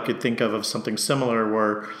example I could think of something similar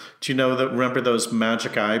were, remember those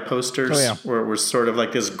Magic Eye posters? Oh, yeah. Where it was sort of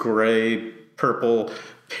like this gray, purple,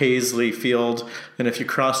 paisley field, and if you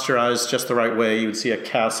crossed your eyes just the right way, you would see a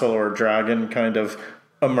castle or a dragon kind of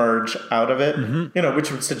emerge out of it,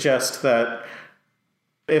 which would suggest that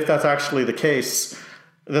if that's actually the case,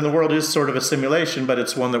 then the world is sort of a simulation, but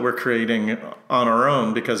it's one that we're creating on our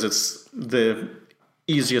own because it's the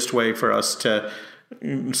easiest way for us to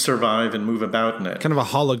survive and move about in it. Kind of a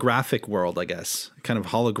holographic world, I guess. Kind of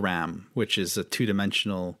hologram, which is a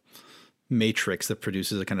two-dimensional matrix that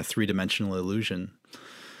produces a kind of three-dimensional illusion.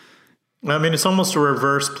 I mean, it's almost a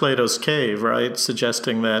reverse Plato's cave, right?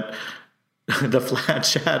 Suggesting that the flat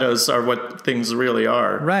shadows are what things really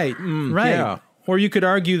are. Right, right. Yeah. Or you could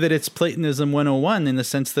argue that it's Platonism 101 in the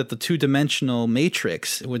sense that the two-dimensional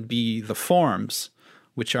matrix would be the forms,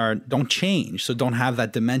 which don't change, so don't have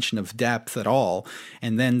that dimension of depth at all,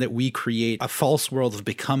 and then that we create a false world of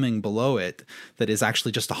becoming below it that is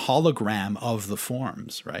actually just a hologram of the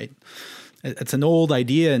forms, right? It's an old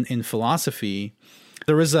idea in philosophy.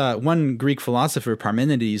 There was one Greek philosopher,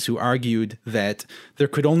 Parmenides, who argued that there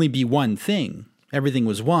could only be one thing. Everything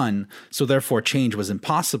was one, so therefore change was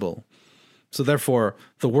impossible. So therefore,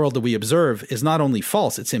 the world that we observe is not only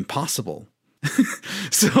false, it's impossible.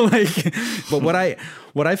 So but what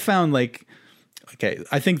I found, I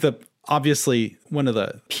think obviously one of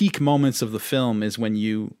the peak moments of the film is when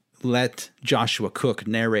you let Joshua Cook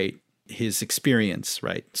narrate his experience,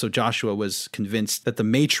 right? So Joshua was convinced that the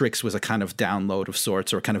Matrix was a kind of download of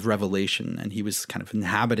sorts or a kind of revelation, and he was kind of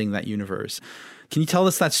inhabiting that universe. Can you tell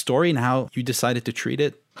us that story and how you decided to treat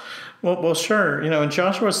it? Well, sure. And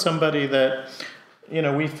Joshua is somebody that,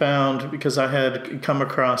 we found because I had come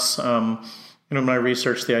across, in my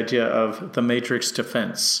research, the idea of the Matrix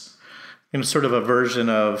defense. Sort of a version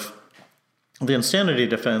of the insanity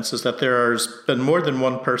defense is that there has been more than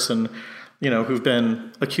one person who've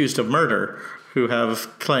been accused of murder, who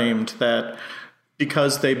have claimed that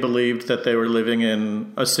because they believed that they were living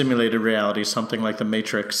in a simulated reality, something like the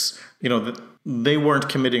Matrix, that they weren't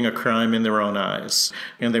committing a crime in their own eyes,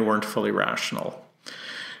 and they weren't fully rational.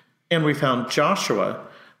 And we found Joshua,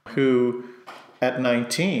 who at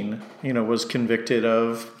 19, was convicted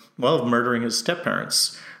of murdering his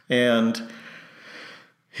stepparents. And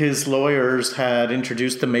his lawyers had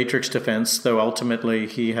introduced the Matrix defense, though ultimately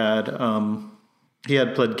he had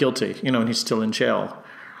pled guilty, and he's still in jail.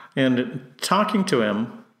 And talking to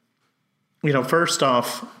him, first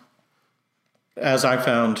off, as I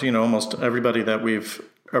found, almost everybody that we've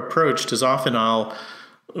approached, is often I'll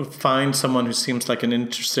find someone who seems like an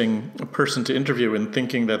interesting person to interview and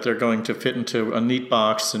thinking that they're going to fit into a neat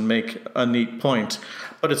box and make a neat point,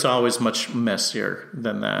 but it's always much messier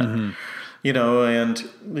than that. Mm-hmm.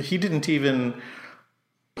 And he didn't even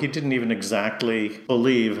exactly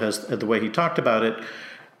believe, as the way he talked about it,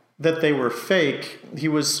 that they were fake. He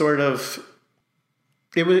was sort of,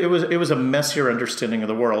 it was a messier understanding of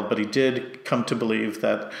the world, but he did come to believe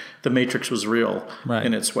that the Matrix was real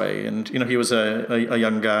in its way. And he was a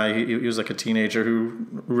young guy. He was like a teenager who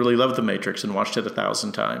really loved the Matrix and watched it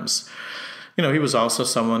 1,000 times. He was also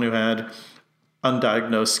someone who had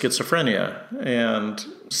undiagnosed schizophrenia and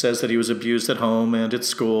says that he was abused at home and at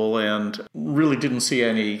school and really didn't see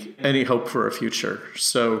any hope for a future.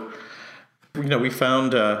 So, we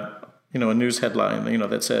found a news headline,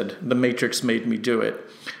 that said, "The Matrix made me do it,"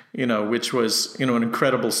 which was, an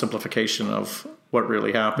incredible simplification of what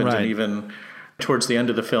really happened. Right. And even towards the end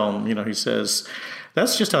of the film, he says,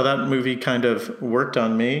 that's just how that movie kind of worked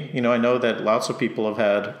on me. I know that lots of people have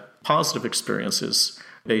had positive experiences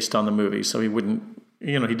based on the movie. So he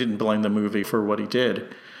didn't blame the movie for what he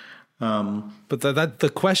did. But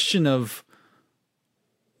the question of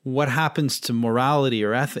what happens to morality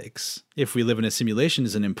or ethics if we live in a simulation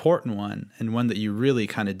is an important one, and one that you really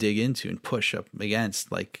kind of dig into and push up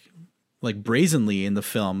against, like brazenly in the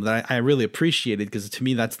film, that I really appreciated, because to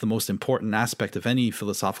me that's the most important aspect of any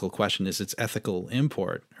philosophical question, is its ethical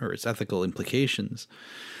import or its ethical implications.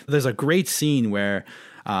 There's a great scene where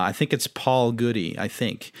I think it's Paul Goody,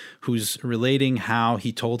 who's relating how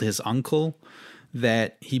he told his uncle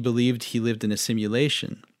that he believed he lived in a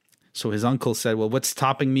simulation. So his uncle said, well, what's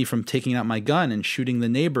stopping me from taking out my gun and shooting the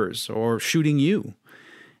neighbors or shooting you?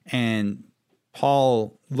 And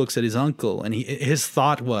Paul looks at his uncle, and his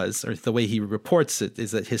thought was, or the way he reports it,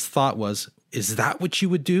 is that his thought was, is that what you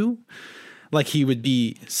would do? Like he would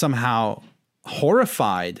be somehow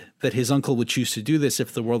horrified that his uncle would choose to do this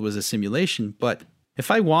if the world was a simulation. But if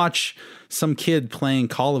I watch some kid playing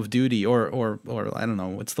Call of Duty or I don't know,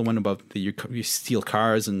 what's the one about you steal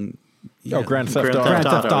cars and Grand Theft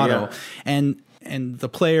Auto. Yeah. And the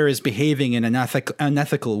player is behaving in an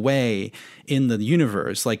unethical way in the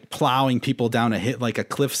universe, like plowing people down like a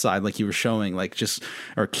cliffside, like you were showing,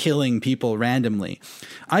 or killing people randomly.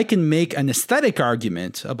 I can make an aesthetic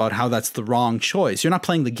argument about how that's the wrong choice. You're not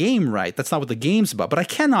playing the game right. That's not what the game's about. But I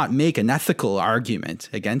cannot make an ethical argument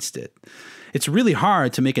against it. it's really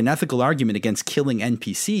hard to make an ethical argument against killing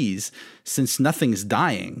NPCs since nothing's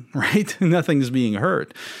dying, right? Nothing's being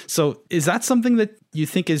hurt. So is that something that you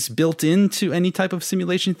think is built into any type of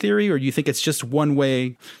simulation theory, or do you think it's just one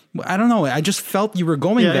way? I don't know. I just felt you were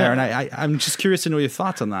going there, and I'm just curious to know your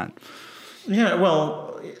thoughts on that. Yeah,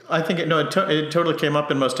 well, I think it totally came up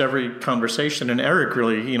in most every conversation, and Eric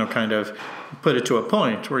really, kind of put it to a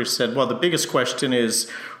point where he said, well, the biggest question is,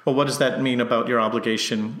 well, what does that mean about your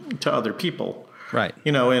obligation to other people? Right.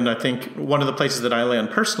 And I think one of the places that I land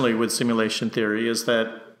personally with simulation theory is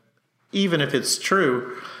that even if it's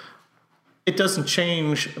true, it doesn't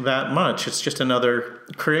change that much. It's just another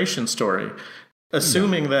creation story.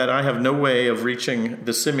 Assuming that I have no way of reaching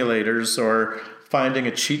the simulators or finding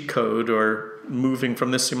a cheat code or moving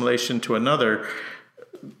from this simulation to another,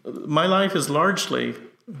 my life is largely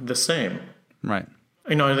the same. Right.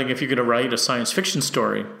 I think if you're going to write a science fiction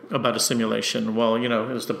story about a simulation, well,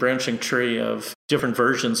 as the branching tree of different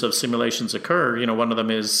versions of simulations occur, one of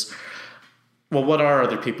them is, well, what are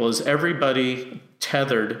other people? Is everybody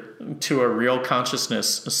tethered to a real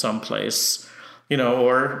consciousness someplace?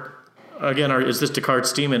 Or again, is this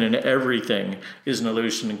Descartes' demon and everything is an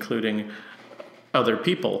illusion, including other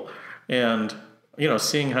people? And,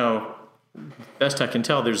 seeing how, best I can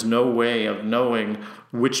tell, there's no way of knowing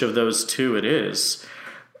which of those two it is.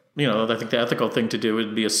 I think the ethical thing to do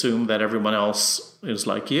would be assume that everyone else is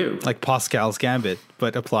like you. Like Pascal's gambit,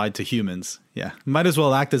 but applied to humans. Yeah. Might as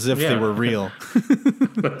well act as if they were real.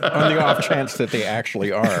 On the off chance that they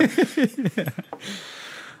actually are.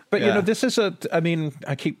 But, this is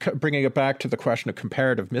I keep bringing it back to the question of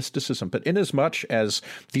comparative mysticism, but inasmuch as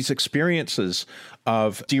these experiences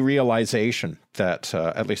of derealization that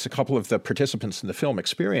at least a couple of the participants in the film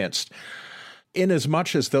experienced,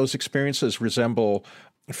 inasmuch as those experiences resemble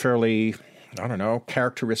fairly,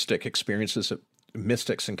 characteristic experiences that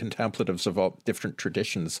mystics and contemplatives of all different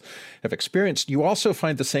traditions have experienced, you also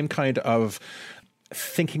find the same kind of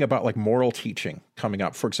thinking about like moral teaching coming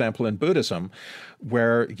up. For example, in Buddhism,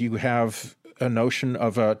 where you have a notion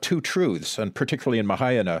of two truths, and particularly in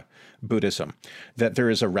Mahayana Buddhism, that there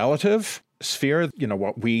is a relative sphere,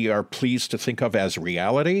 what we are pleased to think of as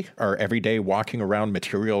reality, our everyday walking around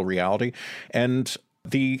material reality, and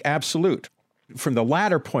the absolute. From the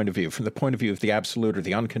latter point of view, from the point of view of the absolute or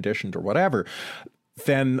the unconditioned or whatever,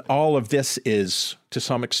 then all of this is to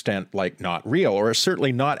some extent like not real, or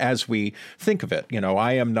certainly not as we think of it.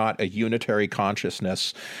 I am not a unitary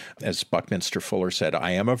consciousness. As Buckminster Fuller said,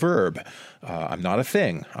 I am a verb. I'm not a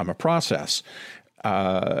thing. I'm a process.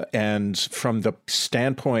 And from the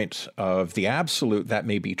standpoint of the absolute, that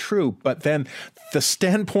may be true. But then the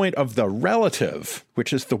standpoint of the relative,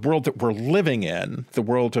 which is the world that we're living in, the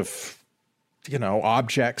world of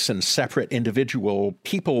objects and separate individual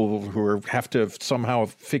people who have to somehow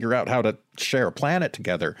figure out how to share a planet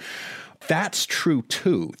together. That's true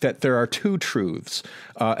too, that there are two truths,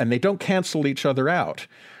 and they don't cancel each other out.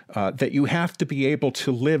 That you have to be able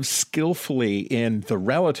to live skillfully in the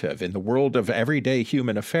relative, in the world of everyday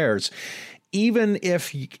human affairs, even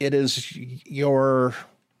if it is your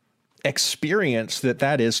experience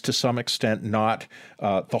that is to some extent not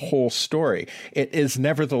the whole story. It is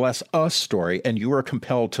nevertheless a story, and you are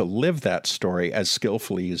compelled to live that story as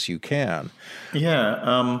skillfully as you can.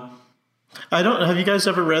 Yeah. Have you guys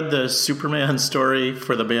ever read the Superman story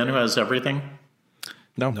for the man who has everything?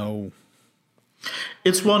 No.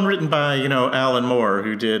 It's one written by, Alan Moore,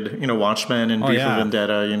 who did, Watchmen and V for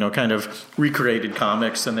Vendetta, kind of recreated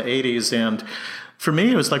comics in the 80s. And for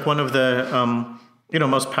me, it was like one of the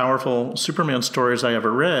most powerful Superman stories I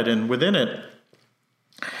ever read. And within it,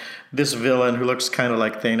 this villain who looks kind of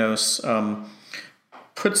like Thanos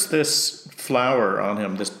puts this flower on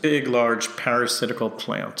him, this big, large parasitical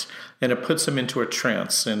plant, and it puts him into a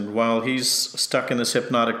trance. And while he's stuck in this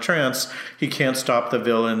hypnotic trance, he can't stop the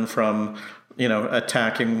villain from,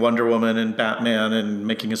 attacking Wonder Woman and Batman and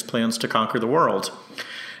making his plans to conquer the world.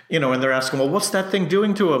 And they're asking, well, what's that thing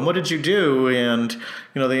doing to him? What did you do? And,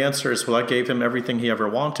 the answer is, well, I gave him everything he ever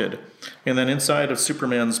wanted. And then inside of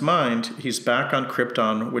Superman's mind, he's back on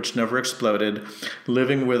Krypton, which never exploded,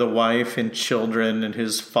 living with a wife and children, and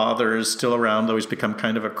his father is still around, though he's become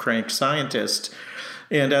kind of a crank scientist.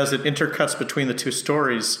 And as it intercuts between the two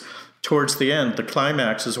stories, towards the end, the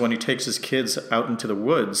climax is when he takes his kids out into the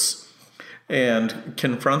woods and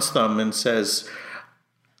confronts them and says,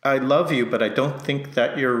 I love you, but I don't think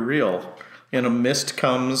that you're real. And a mist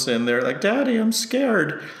comes and they're like, Daddy, I'm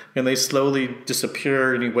scared. And they slowly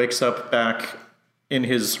disappear, and he wakes up back in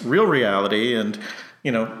his real reality and,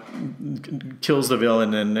 kills the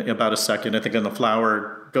villain in about a second. I think then the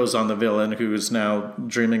flower goes on the villain, who is now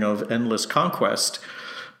dreaming of endless conquest.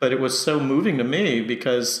 But it was so moving to me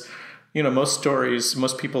because, most stories,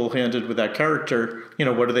 most people handed with that character,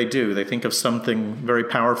 what do? They think of something very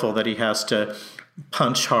powerful that he has to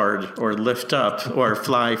punch hard or lift up or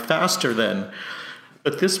fly faster than.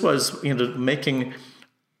 But this was, making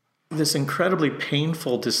this incredibly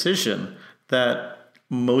painful decision that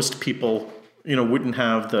most people, wouldn't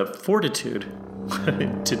have the fortitude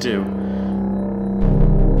to do.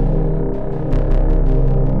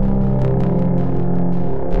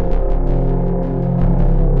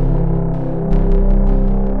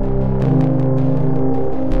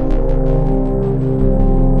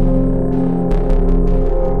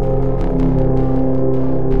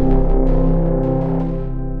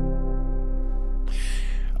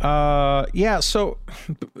 Yeah, so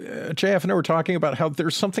JF and I were talking about how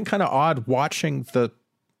there's something kind of odd watching the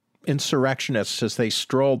insurrectionists as they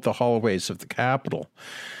strolled the hallways of the Capitol.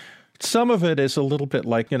 Some of it is a little bit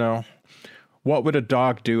like, what would a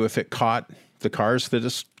dog do if it caught the cars that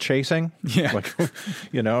it's chasing? Yeah. Like,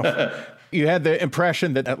 you had the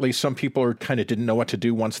impression that at least some people kind of didn't know what to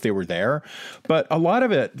do once they were there. But a lot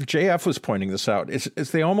of it, JF was pointing this out, is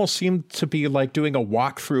they almost seemed to be like doing a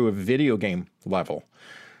walkthrough of video game level.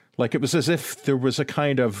 Like it was as if there was a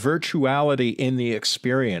kind of virtuality in the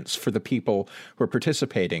experience for the people who were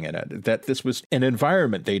participating in it, that this was an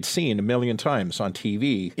environment they'd seen a million times on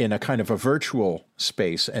TV in a kind of a virtual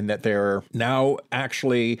space, and that they're now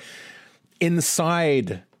actually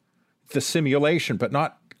inside the simulation, but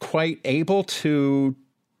not quite able to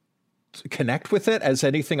connect with it as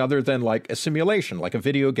anything other than like a simulation, like a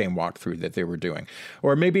video game walkthrough that they were doing.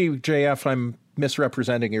 Or maybe, JF, I'm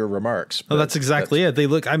misrepresenting your remarks. Oh, that's exactly it. They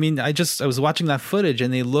look, I was watching that footage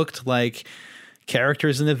and they looked like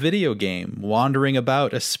characters in a video game wandering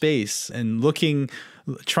about a space and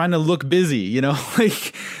trying to look busy,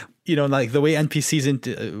 like the way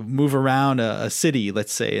NPCs move around a city,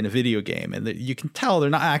 let's say, in a video game. And you can tell they're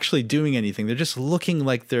not actually doing anything. They're just looking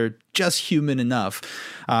like they're just human enough.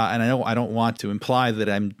 And I don't want to imply that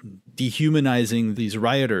I'm dehumanizing these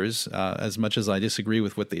rioters as much as I disagree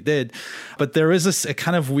with what they did. But there is a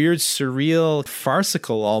kind of weird, surreal,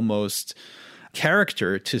 farcical almost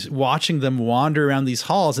character to watching them wander around these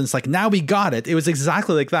halls. And it's like, now we got it. It was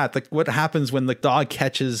exactly like that. Like what happens when the dog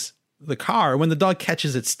catches the car, when the dog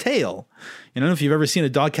catches its tail. I don't know if you've ever seen a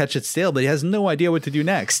dog catch its tail, but he has no idea what to do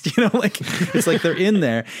next. It's like they're in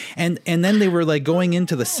there. And then they were like going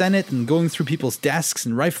into the Senate and going through people's desks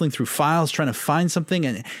and rifling through files, trying to find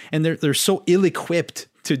something. And they're so ill-equipped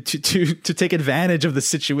to take advantage of the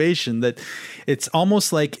situation that it's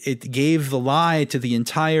almost like it gave the lie to the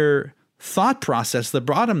entire thought process that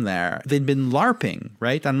brought him there. They'd been LARPing,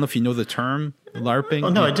 right? I don't know if you know the term. LARPing? Oh,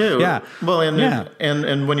 no, I do. Yeah. Well,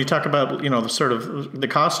 and when you talk about, the sort of the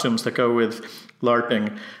costumes that go with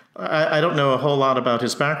LARPing, I don't know a whole lot about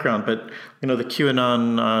his background, but, the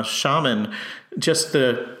QAnon shaman, just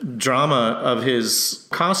the drama of his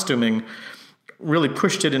costuming really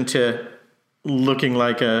pushed it into looking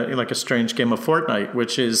like a strange game of Fortnite,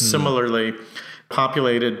 which is similarly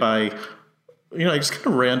populated by just kind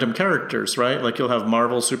of random characters, right? Like you'll have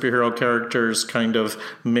Marvel superhero characters kind of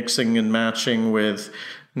mixing and matching with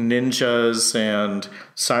ninjas and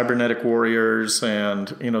cybernetic warriors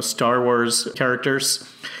and, Star Wars characters.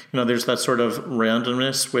 There's that sort of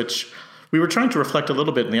randomness, which we were trying to reflect a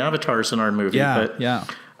little bit in the avatars in our movie. Yeah,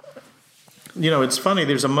 but, it's funny.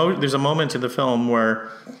 There's a moment in the film where,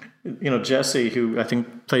 Jesse, who I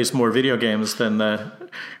think plays more video games than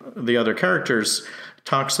the other characters,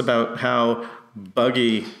 talks about how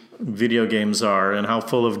buggy video games are and how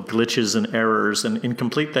full of glitches and errors and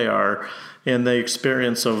incomplete they are, and the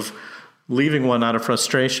experience of leaving one out of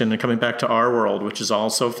frustration and coming back to our world, which is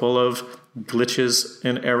also full of glitches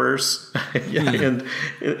and errors, and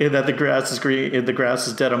that the grass is green, the grass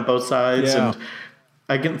is dead on both sides. Yeah. And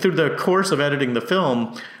again, through the course of editing the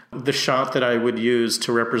film, the shot that I would use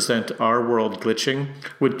to represent our world glitching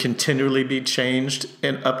would continually be changed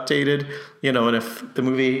and updated. And if the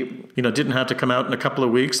movie, didn't have to come out in a couple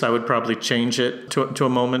of weeks, I would probably change it to a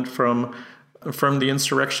moment from the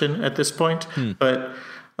insurrection at this point. But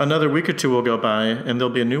another week or two will go by, and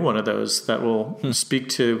there'll be a new one of those that will speak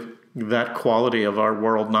to that quality of our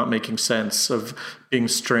world not making sense, of being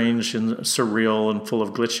strange and surreal and full of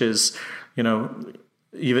glitches,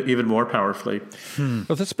 even more powerfully.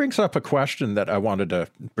 Well, this brings up a question that I wanted to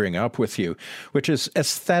bring up with you, which is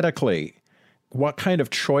aesthetically, what kind of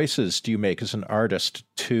choices do you make as an artist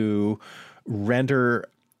to render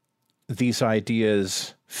these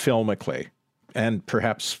ideas filmically and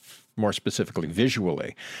perhaps more specifically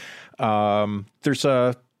visually? There's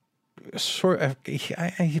a sort of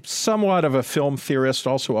somewhat of a film theorist,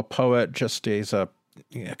 also a poet, just as a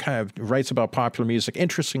kind of writes about popular music.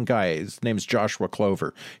 Interesting guy. His name's Joshua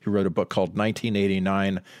Clover. He wrote a book called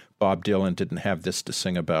 1989. Bob Dylan didn't have this to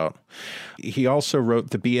sing about. He also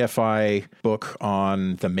wrote the BFI book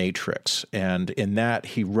on The Matrix. And in that,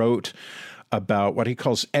 he wrote about what he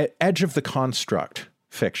calls edge of the construct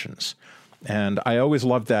fictions. And I always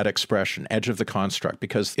loved that expression, edge of the construct,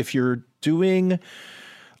 because if you're doing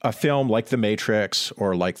a film like The Matrix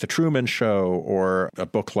or like The Truman Show or a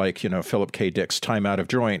book like, Philip K. Dick's Time Out of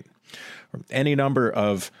Joint, or any number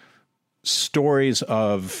of stories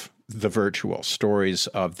of the virtual, stories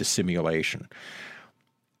of the simulation,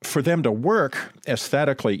 for them to work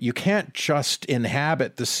aesthetically, you can't just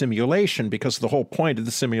inhabit the simulation, because the whole point of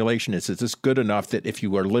the simulation is it's good enough that if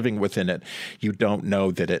you are living within it, you don't know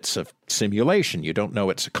that it's a simulation. You don't know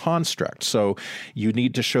it's a construct. So you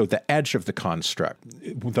need to show the edge of the construct.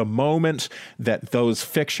 The moment that those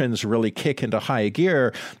fictions really kick into high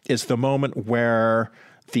gear is the moment where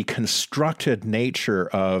the constructed nature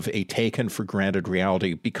of a taken for granted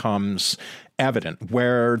reality becomes evident,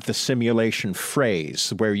 where the simulation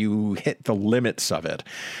frays, where you hit the limits of it.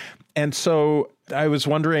 And so I was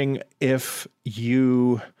wondering if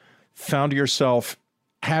you found yourself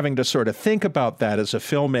having to sort of think about that as a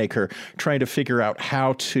filmmaker, trying to figure out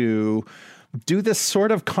how to do this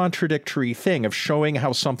sort of contradictory thing of showing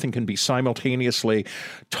how something can be simultaneously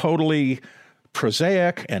totally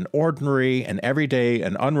prosaic and ordinary and everyday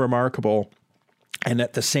and unremarkable, and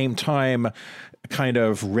at the same time kind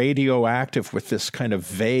of radioactive with this kind of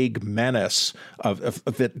vague menace of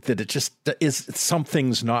that it just is,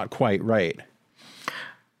 something's not quite right.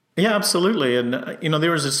 Yeah, absolutely. And,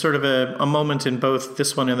 there was a sort of a moment in both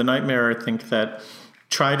this one and The Nightmare, I think, that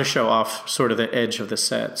try to show off sort of the edge of the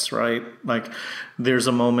sets, right? Like there's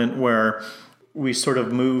a moment where we sort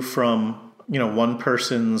of move from, one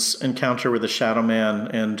person's encounter with the Shadow Man,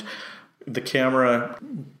 and the camera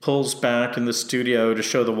pulls back in the studio to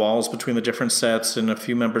show the walls between the different sets and a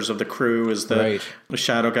few members of the crew as the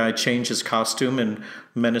shadow guy changes costume and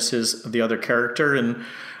menaces the other character. And,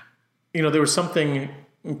 there was something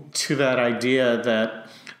to that idea that,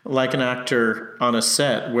 like an actor on a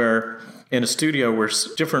set, where in a studio where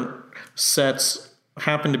different sets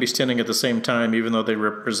happen to be standing at the same time, even though they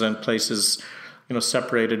represent places,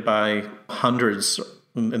 separated by hundreds.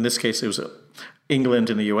 In this case, it was England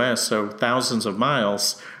in the U.S., so thousands of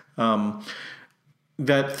miles,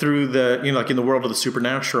 that through the, like in the world of the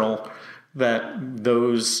supernatural, that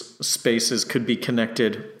those spaces could be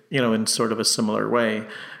connected, in sort of a similar way,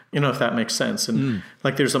 if that makes sense. And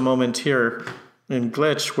like there's a moment here in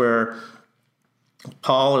Glitch where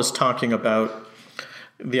Paul is talking about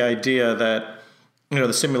the idea that,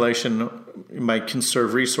 the simulation might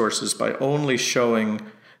conserve resources by only showing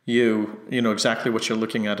you, exactly what you're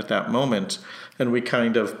looking at that moment. And we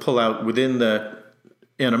kind of pull out within the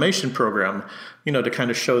animation program, to kind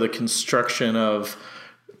of show the construction of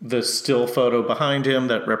the still photo behind him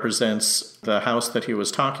that represents the house that he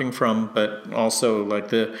was talking from, but also like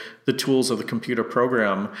the tools of the computer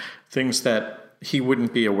program, things that he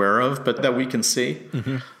wouldn't be aware of, but that we can see.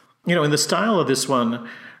 Mm-hmm. In the style of this one,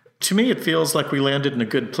 to me, it feels like we landed in a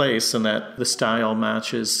good place and that the style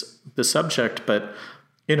matches the subject, but,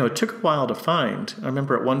 it took a while to find. I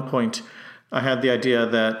remember at one point I had the idea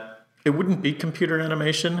that it wouldn't be computer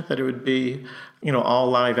animation, that it would be, all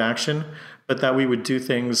live action, but that we would do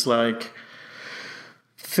things like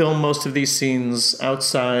film most of these scenes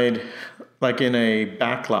outside, like in a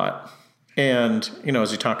backlot. And,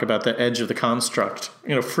 as you talk about the edge of the construct,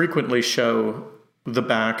 frequently show the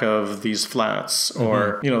back of these flats,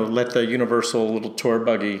 or, let the Universal little tour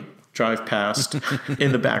buggy drive past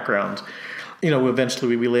in the background.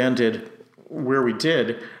 Eventually we landed where we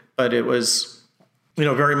did, but it was,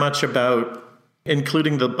 very much about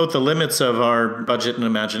including both the limits of our budget and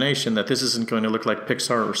imagination, that this isn't going to look like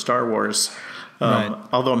Pixar or Star Wars. Right.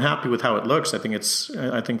 Although I'm happy with how it looks. I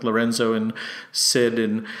think Lorenzo and Sid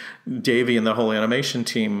and Davey and the whole animation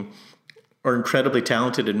team are incredibly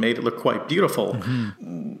talented and made it look quite beautiful.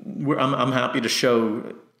 Mm-hmm. I'm happy to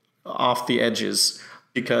show off the edges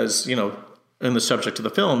because, in the subject of the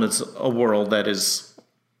film, it's a world that is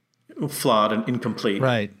flawed and incomplete.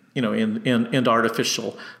 Right. And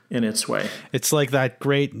artificial in its way. It's like that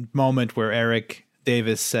great moment where Eric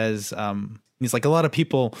Davis says, he's like, a lot of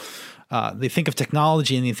people, they think of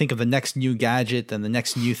technology and they think of the next new gadget and the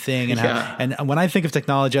next new thing. And and when I think of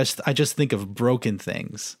technology, I just think of broken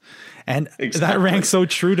things. And that rang so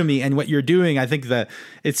true to me. And what you're doing, I think that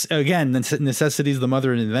it's, again, necessity is the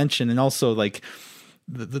mother of invention. And also like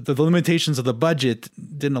the limitations of the budget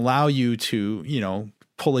didn't allow you to,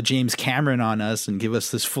 pull a James Cameron on us and give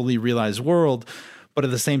us this fully realized world. But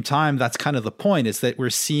at the same time, that's kind of the point, is that we're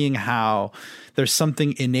seeing how there's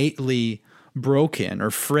something innately broken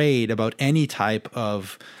or frayed about any type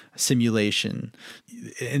of simulation.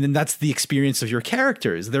 And then that's the experience of your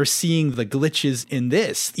characters. They're seeing the glitches in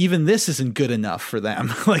this. Even this isn't good enough for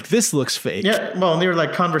them. Like, this looks fake. Yeah, well, and there are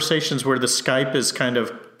like conversations where the Skype is kind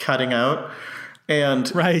of cutting out.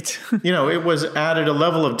 And, right. It was added a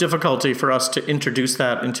level of difficulty for us to introduce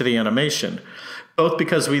that into the animation, both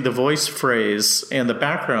because the voice phrase and the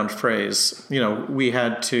background phrase, we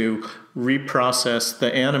had to reprocess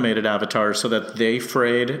the animated avatars so that they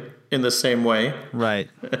frayed in the same way, right,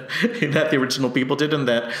 that the original people did, and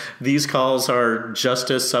that these calls are just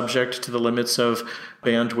as subject to the limits of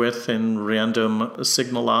bandwidth and random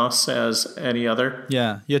signal loss as any other.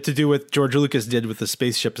 Yeah, you had to do what George Lucas did with the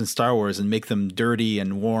spaceships in Star Wars and make them dirty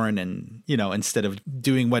and worn, and instead of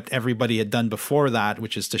doing what everybody had done before that,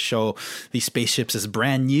 which is to show these spaceships as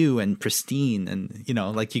brand new and pristine, and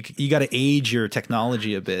you got to age your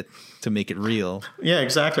technology a bit to make it real. Yeah,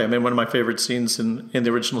 exactly. I mean, one of my favorite scenes in the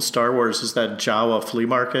original Star Wars is that Jawa flea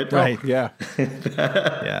market. Right. Oh,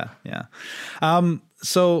 yeah. Yeah.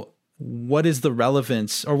 So what is the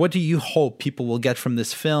relevance, or what do you hope people will get from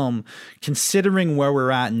this film, considering where we're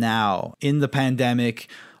at now in the pandemic,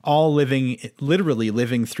 all literally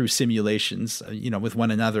living through simulations, with one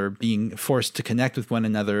another, being forced to connect with one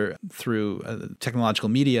another through technological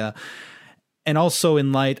media? And also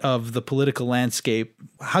in light of the political landscape,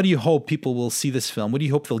 how do you hope people will see this film? What do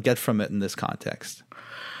you hope they'll get from it in this context?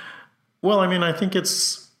 Well, I mean, I think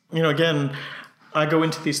it's, again, I go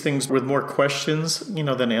into these things with more questions,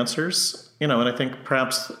 than answers, and I think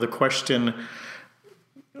perhaps the question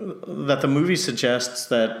that the movie suggests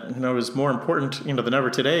that, is more important, than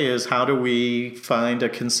ever today is, how do we find a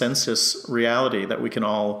consensus reality that we can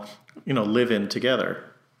all, live in together?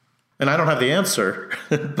 And I don't have the answer,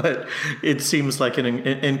 but it seems like an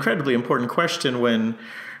incredibly important question when,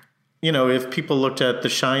 if people looked at The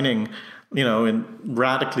Shining, in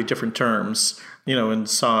radically different terms, and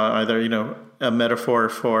saw either, a metaphor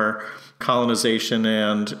for colonization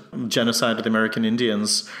and genocide of the American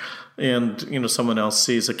Indians, and, someone else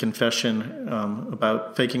sees a confession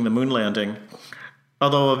about faking the moon landing.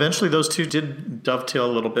 Although eventually those two did dovetail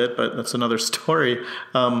a little bit, but that's another story.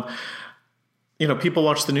 People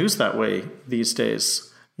watch the news that way these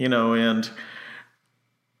days, and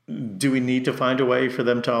do we need to find a way for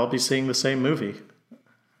them to all be seeing the same movie?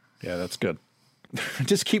 Yeah, that's good. I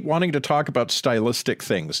just keep wanting to talk about stylistic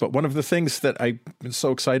things. But one of the things that I've been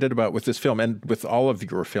so excited about with this film, and with all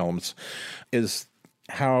of your films, is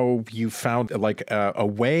how you found like a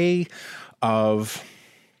way of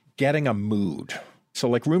getting a mood. So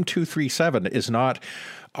like Room 237 is not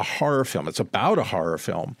a horror film. It's about a horror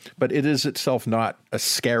film, but it is itself not a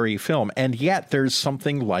scary film. And yet there's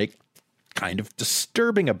something like kind of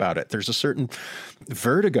disturbing about it. There's a certain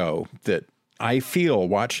vertigo that I feel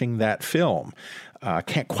watching that film.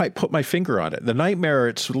 Can't quite put my finger on it. The Nightmare,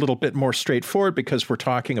 it's a little bit more straightforward because we're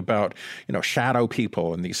talking about, shadow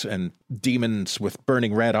people and demons with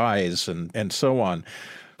burning red eyes and so on.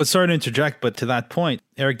 But sorry to interject, but to that point,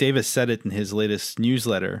 Eric Davis said it in his latest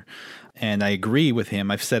newsletter, and I agree with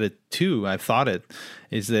him. I've said it too. I've thought it,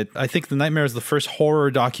 is that I think The Nightmare is the first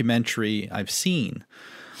horror documentary I've seen.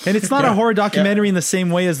 And it's not a horror documentary in the same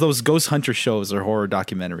way as those ghost hunter shows are horror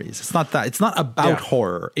documentaries. It's not that. It's not about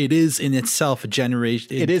horror. It is in itself a generation.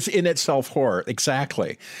 It is in itself horror.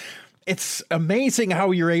 Exactly. It's amazing how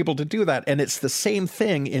you're able to do that. And it's the same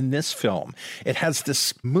thing in this film. It has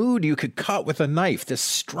this mood you could cut with a knife, this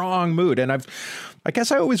strong mood. And I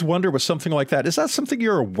guess I always wonder with something like that, is that something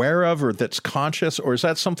you're aware of or that's conscious, or is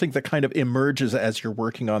that something that kind of emerges as you're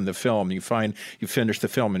working on the film? You find you finish the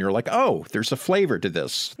film and you're like, oh, there's a flavor to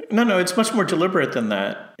this. No, it's much more deliberate than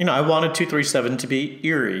that. I wanted 237 to be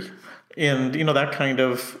eerie. And, that kind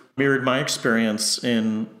of mirrored my experience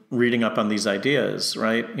in reading up on these ideas,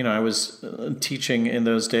 right? I was teaching in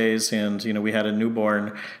those days, and, we had a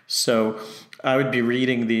newborn. So I would be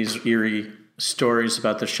reading these eerie stories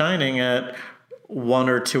about The Shining at 1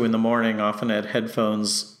 or 2 in the morning, often had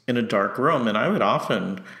headphones in a dark room. And I would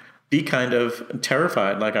often be kind of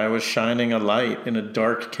terrified, like I was shining a light in a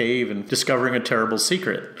dark cave and discovering a terrible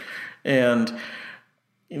secret. And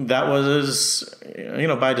that was,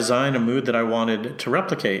 by design, a mood that I wanted to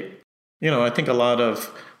replicate. I think a lot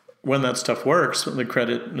of when that stuff works, the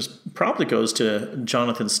credit probably goes to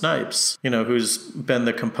Jonathan Snipes, who's been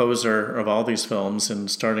the composer of all these films,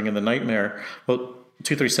 and starting in The Nightmare. Well,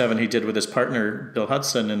 237 he did with his partner, Bill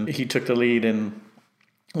Hudson, and he took the lead in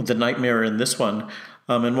The Nightmare in this one.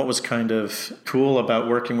 And what was kind of cool about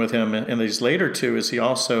working with him in these later two is he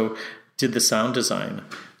also did the sound design.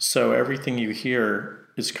 So everything you hear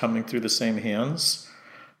is coming through the same hands.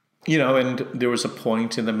 And there was a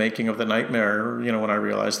point in the making of The Nightmare, when I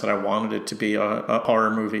realized that I wanted it to be a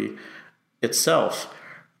horror movie itself.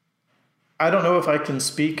 I don't know if I can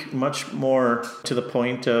speak much more to the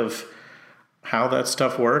point of how that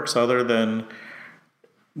stuff works other than,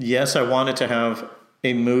 yes, I wanted to have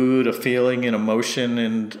a mood, a feeling, an emotion,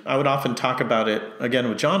 and I would often talk about it, again,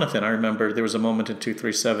 with Jonathan. I remember there was a moment in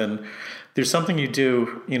 237. There's something you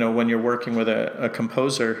do, when you're working with a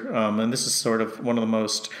composer, and this is sort of one of the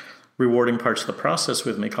most rewarding parts of the process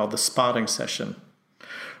with me, called the spotting session,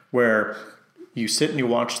 where you sit and you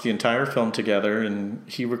watch the entire film together, and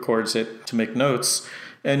he records it to make notes,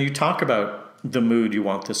 and you talk about the mood you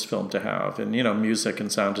want this film to have. And, music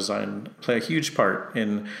and sound design play a huge part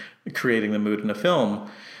in creating the mood in a film.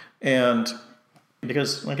 And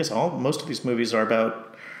because, I guess, most of these movies are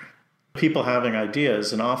about people having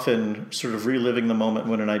ideas and often sort of reliving the moment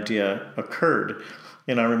when an idea occurred.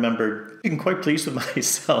 And I remember being quite pleased with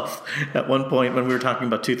myself at one point when we were talking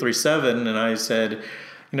about 237, and I said,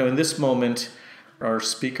 in this moment, our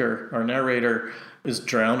speaker, our narrator, is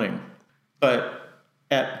drowning. But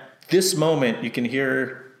at this moment, you can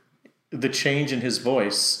hear the change in his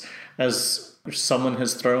voice as someone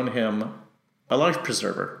has thrown him a life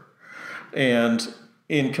preserver. And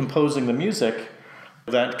in composing the music,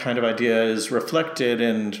 that kind of idea is reflected,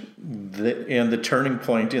 and the turning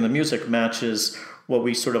point in the music matches what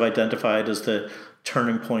we sort of identified as the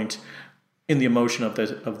turning point in the emotion of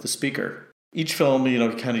the speaker. Each film,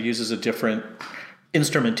 kind of uses a different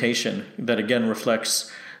instrumentation that again reflects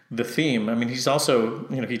the theme. I mean, he's also,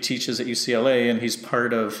 he teaches at UCLA, and he's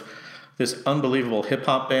part of this unbelievable hip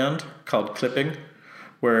hop band called Clipping,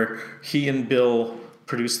 where he and Bill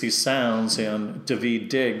produce these sounds, and Daveed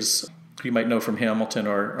Diggs, who you might know from Hamilton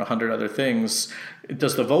or 100 other things,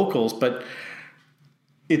 does the vocals, but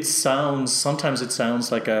sometimes it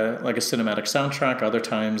sounds like a cinematic soundtrack. Other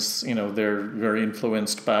times, they're very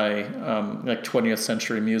influenced by 20th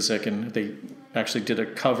century music, and they actually did a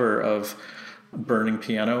cover of Burning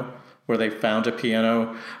Piano, where they found a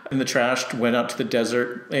piano in the trash, went out to the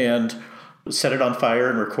desert and set it on fire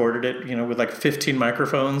and recorded it, with 15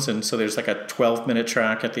 microphones. And so there's a 12-minute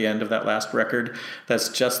track at the end of that last record that's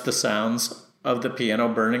just the sounds of the piano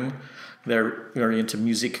burning. They're very into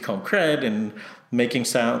musique concrète and making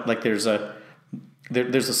sound. There's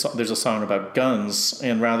a song about guns,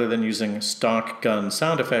 and rather than using stock gun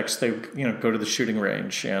sound effects, they go to the shooting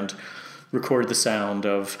range and record the sound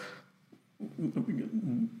of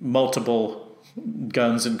multiple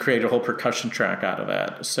guns and create a whole percussion track out of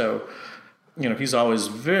that. So, he's always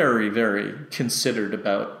very, very considered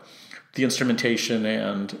about the instrumentation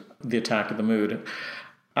and the attack of the mood.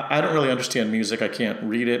 I don't really understand music. I can't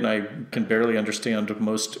read it, and I can barely understand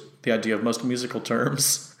the idea of most musical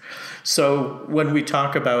terms. So when we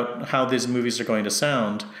talk about how these movies are going to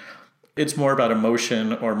sound, it's more about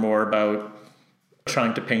emotion, or more about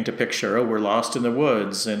trying to paint a picture. Oh, we're lost in the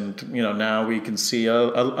woods, and now we can see a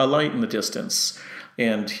light in the distance,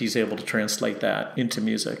 and he's able to translate that into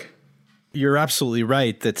music. You're absolutely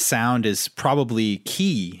right that sound is probably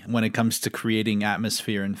key when it comes to creating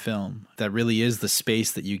atmosphere in film. That really is the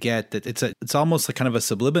space that you get. That it's almost like kind of a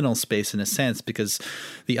subliminal space in a sense, because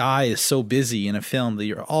the eye is so busy in a film that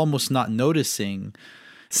you're almost not noticing.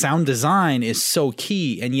 Sound design is so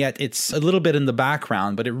key, and yet it's a little bit in the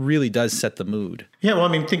background, but it really does set the mood. Yeah, well, I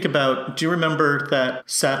mean, think about, do you remember that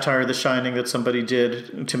satire, The Shining, that somebody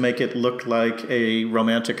did to make it look like a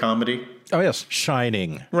romantic comedy? Oh, yes,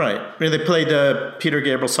 Shining. Right. They played the Peter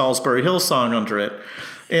Gabriel Salisbury Hill song under it.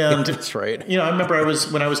 And that's right. I remember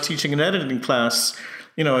when I was teaching an editing class,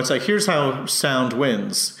 it's like, here's how sound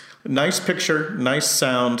wins. Nice picture, nice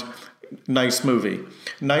sound, nice movie.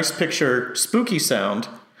 Nice picture, spooky sound,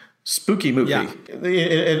 spooky movie. Yeah.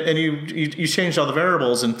 And you change all the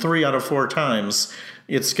variables, and 3 out of 4 times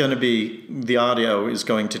it's going to be, the audio is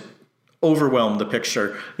going to overwhelm the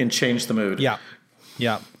picture and change the mood. Yeah.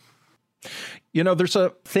 Yeah. There's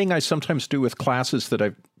a thing I sometimes do with classes that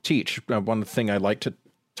I teach. One thing I like to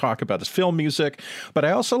talk about is film music, but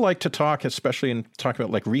I also like to talk, especially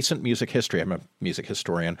about recent music history. I'm a music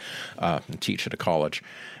historian and teach at a college.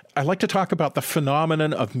 I like to talk about the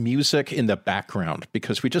phenomenon of music in the background,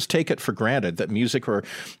 because we just take it for granted that music, or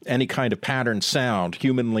any kind of patterned sound,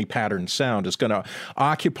 humanly patterned sound, is going to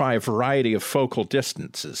occupy a variety of focal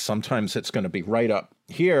distances. Sometimes it's going to be right up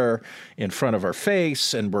here in front of our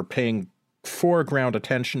face, and we're paying foreground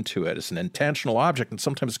attention to it as an intentional object, and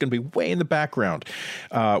sometimes it's going to be way in the background,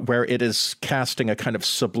 where it is casting a kind of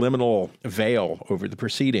subliminal veil over the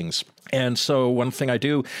proceedings. And so one thing I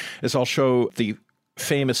do is I'll show the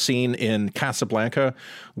famous scene in Casablanca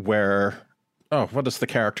where, what is the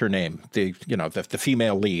character name? The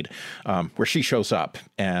female lead, where she shows up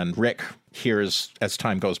and Rick hears as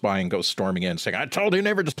time goes by and goes storming in saying, "I told you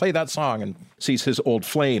never to play that song," and sees his old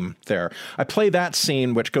flame there. I play that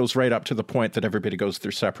scene, which goes right up to the point that everybody goes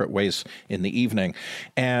their separate ways in the evening.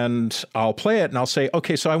 And I'll play it and I'll say,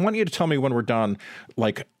 okay, so I want you to tell me when we're done,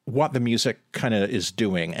 like, what the music kind of is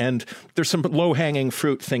doing. And there's some low-hanging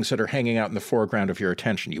fruit things that are hanging out in the foreground of your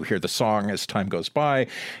attention. You hear the song as time goes by.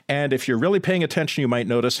 And if you're really paying attention, you might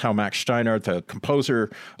notice how Max Steiner, the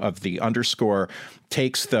composer of the underscore,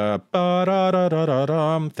 takes the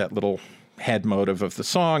ba-da-da-da-da-dum, that little head motive of the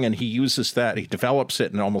song, and he uses that. He develops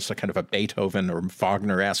it in almost a kind of a Beethoven or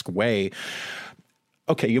Wagner-esque way.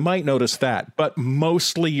 Okay, you might notice that, but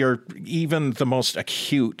mostly even the most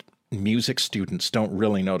acute music students don't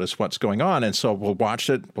really notice what's going on. And so we'll watch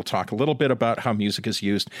it. We'll talk a little bit about how music is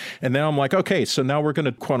used. And then I'm like, okay, so now we're going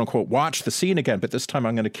to quote unquote watch the scene again, but this time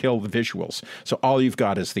I'm going to kill the visuals. So all you've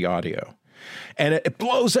got is the audio. And it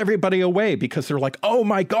blows everybody away because they're like, oh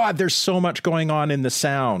my God, there's so much going on in the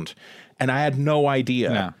sound. And I had no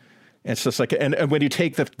idea. Yeah. It's just like, and when you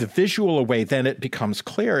take the visual away, then it becomes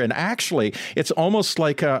clear. And actually, it's almost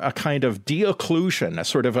like a kind of de-occlusion, a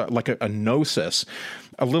sort of like a gnosis,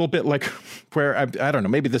 a little bit like where, I don't know,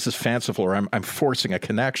 maybe this is fanciful or I'm forcing a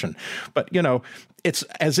connection. But, it's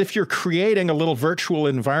as if you're creating a little virtual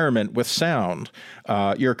environment with sound.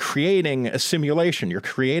 You're creating a simulation. You're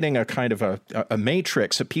creating a kind of a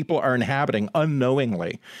matrix that people are inhabiting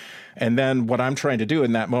unknowingly. And then what I'm trying to do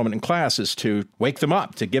in that moment in class is to wake them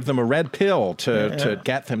up, to give them a red pill, to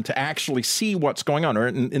get them to actually see what's going on, or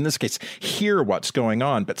in this case, hear what's going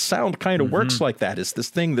on. But sound kind of works like that. It's this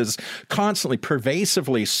thing that's constantly,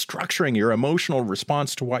 pervasively structuring your emotional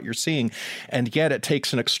response to what you're seeing. And yet it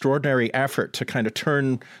takes an extraordinary effort to kind of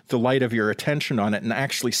turn the light of your attention on it and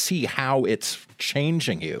actually see how it's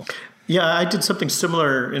changing you. Yeah, I did something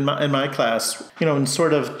similar in my class, and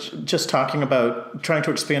sort of just talking about trying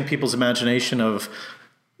to expand people's imagination of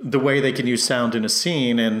the way they can use sound in a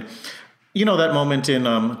scene. And, that moment in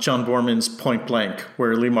John Borman's Point Blank,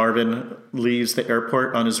 where Lee Marvin leaves the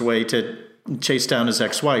airport on his way to chase down his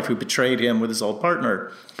ex-wife who betrayed him with his old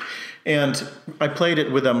partner. And I played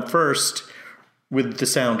it with them first with the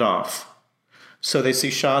sound off. So they see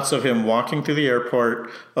shots of him walking through the airport,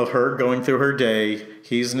 of her going through her day.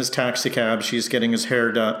 He's in his taxi cab. She's getting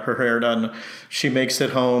her hair done. She makes it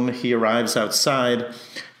home. He arrives outside.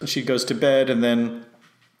 She goes to bed, and then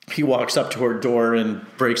he walks up to her door and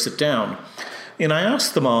breaks it down. And I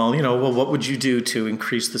asked them all, well, what would you do to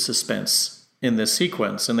increase the suspense in this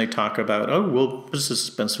sequence? And they talk about, there's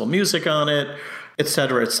suspenseful music on it, et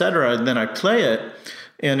cetera, et cetera. And then I play it.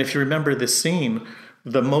 And if you remember this scene,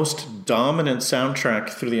 the most dominant soundtrack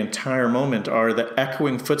through the entire moment are the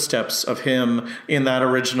echoing footsteps of him in that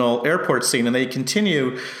original airport scene. And they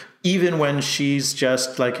continue even when she's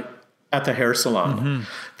just like at the hair salon.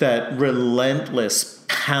 That relentless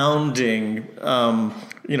pounding,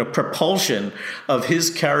 propulsion of his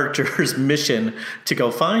character's mission to go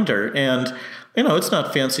find her. And, it's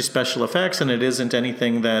not fancy special effects, and it isn't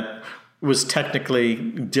anything that was technically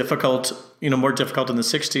difficult, more difficult in the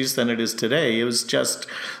 60s than it is today. It was just,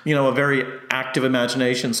 a very active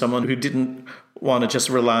imagination, someone who didn't want to just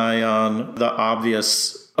rely on the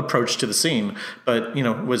obvious approach to the scene, but,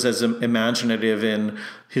 was as imaginative in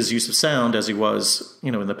his use of sound as he was,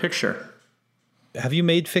 in the picture. Have you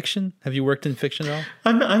made fiction? Have you worked in fiction at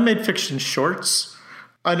all? I made fiction shorts.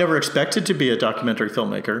 I never expected to be a documentary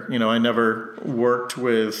filmmaker. I never worked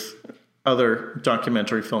with other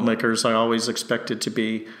documentary filmmakers. I always expected to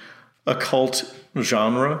be a cult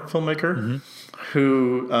genre filmmaker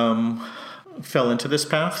who fell into this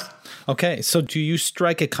path. Okay, so do you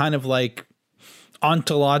strike a kind of like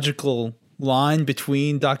ontological line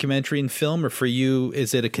between documentary and film, or for you,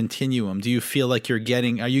 is it a continuum? Do you feel like are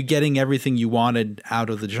you getting everything you wanted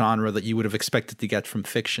out of the genre that you would have expected to get from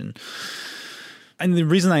fiction? And the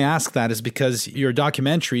reason I ask that is because your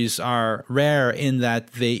documentaries are rare in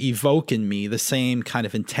that they evoke in me the same kind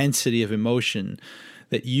of intensity of emotion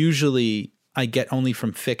that usually I get only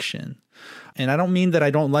from fiction. And I don't mean that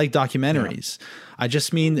I don't like documentaries. Yeah. I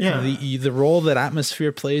just mean the role that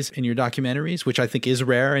atmosphere plays in your documentaries, which I think is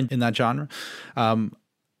rare in that genre.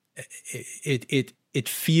 It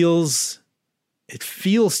feels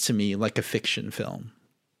to me like a fiction film.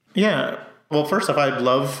 Yeah. Well, first off, I'd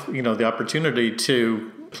love, the opportunity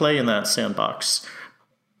to play in that sandbox.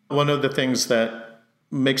 One of the things that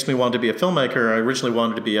makes me want to be a filmmaker, I originally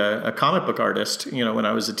wanted to be a comic book artist, when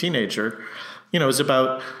I was a teenager. It was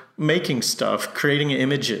about making stuff, creating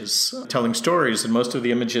images, telling stories. And most of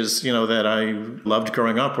the images, that I loved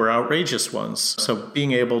growing up were outrageous ones. So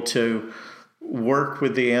being able to work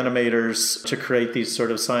with the animators to create these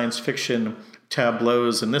sort of science fiction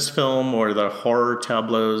tableaus in this film, or the horror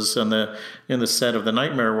tableaus in the set of The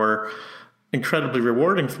Nightmare, were incredibly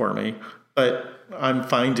rewarding for me. But I'm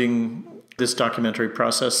finding this documentary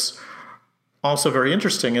process also very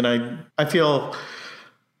interesting. And I feel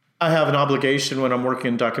I have an obligation when I'm working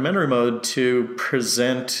in documentary mode to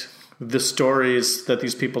present the stories that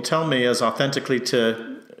these people tell me as authentically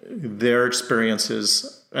to their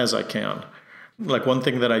experiences as I can. Like, one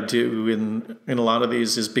thing that I do in a lot of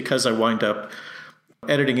these is, because I wind up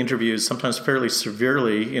editing interviews sometimes fairly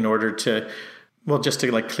severely in order to, just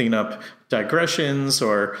to like clean up digressions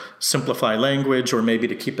or simplify language, or maybe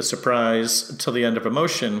to keep a surprise till the end of a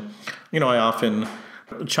motion. I often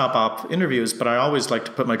chop off interviews, but I always like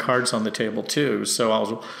to put my cards on the table too. So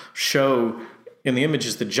I'll show in the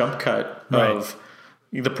images the jump cut of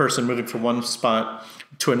the person moving from one spot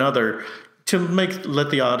to another, to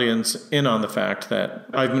let the audience in on the fact that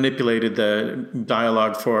I've manipulated the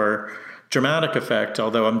dialogue for dramatic effect,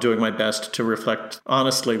 although I'm doing my best to reflect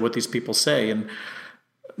honestly what these people say. And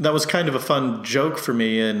that was kind of a fun joke for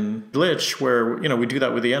me in Glitch, where, we do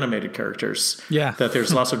that with the animated characters. Yeah. That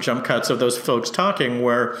there's lots of jump cuts of those folks talking,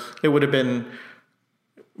 where it would have been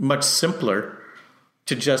much simpler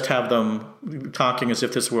to just have them talking as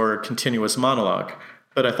if this were a continuous monologue.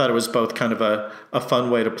 But I thought it was both kind of a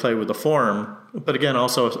fun way to play with the form, but again,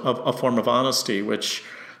 also a form of honesty, which,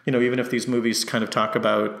 even if these movies kind of talk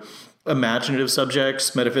about imaginative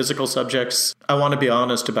subjects, metaphysical subjects, I want to be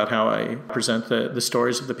honest about how I present the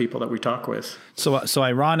stories of the people that we talk with. So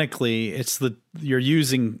ironically, you're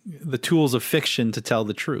using the tools of fiction to tell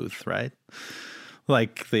the truth, right?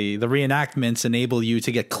 Like the reenactments enable you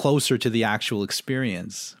to get closer to the actual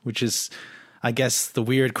experience, which is, I guess, the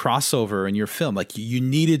weird crossover in your film. Like, you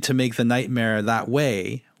needed to make The Nightmare that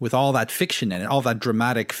way, with all that fiction in it, all that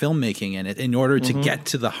dramatic filmmaking in it, in order to get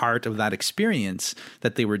to the heart of that experience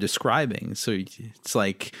that they were describing. So it's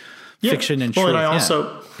like fiction and truth. And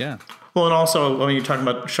also, when you're talking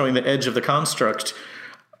about showing the edge of the construct,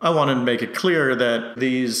 I wanted to make it clear that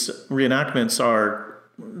these reenactments are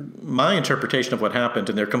my interpretation of what happened,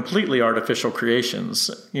 and they're completely artificial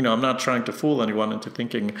creations. I'm not trying to fool anyone into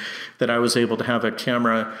thinking that I was able to have a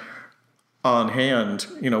camera on hand,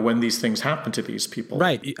 when these things happen to these people.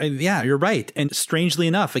 Right. Yeah, you're right. And strangely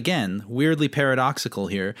enough, again, weirdly paradoxical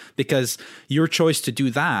here, because your choice to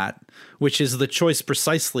do that, which is the choice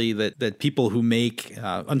precisely that people who make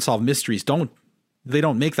unsolved mysteries don't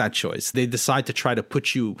make that choice. They decide to try to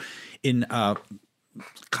put you in a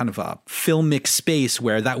kind of a filmic space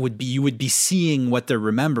where you would be seeing what they're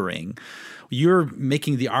remembering. You're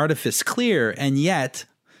making the artifice clear, and yet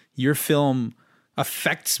your film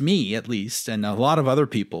affects me, at least, and a lot of other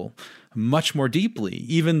people, much more deeply,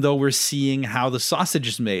 even though we're seeing how the sausage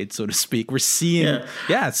is made, so to speak. We're seeing,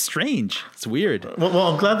 it's strange. It's weird. Well,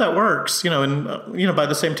 I'm glad that works, and, by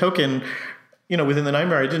the same token, within The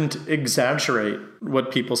Nightmare, I didn't exaggerate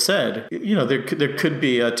what people said. There could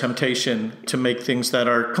be a temptation to make things that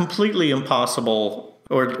are completely impossible,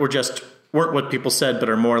 or just weren't what people said, but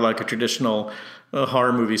are more like a traditional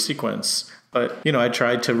horror movie sequence. But, I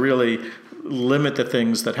tried to really limit the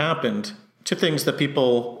things that happened to things that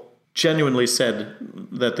people genuinely said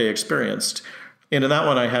that they experienced. And in that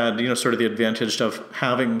one, I had, sort of the advantage of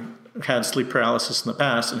having had sleep paralysis in the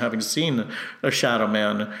past and having seen a shadow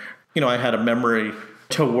man. I had a memory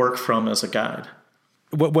to work from as a guide.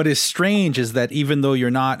 What is strange is that even though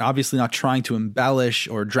you're obviously not trying to embellish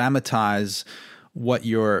or dramatize what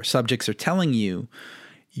your subjects are telling you,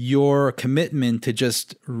 your commitment to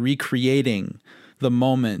just recreating the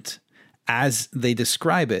moment as they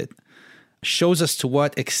describe it shows us to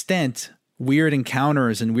what extent weird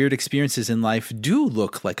encounters and weird experiences in life do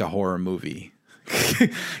look like a horror movie.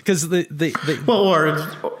 Because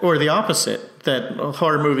or the opposite, that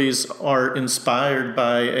horror movies are inspired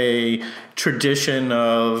by a tradition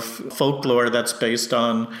of folklore that's based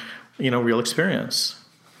on real experience.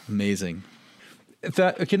 Amazing.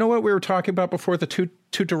 That, what we were talking about before, the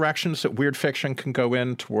two directions that weird fiction can go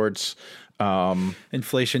in towards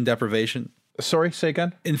inflation, deprivation. Sorry, say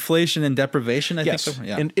again? Inflation and deprivation, I think so.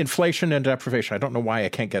 Yeah. Inflation and deprivation. I don't know why I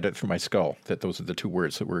can't get it through my skull that those are the two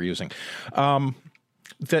words that we're using.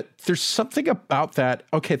 That there's something about that.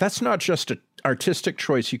 Okay, that's not just an artistic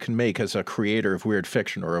choice you can make as a creator of weird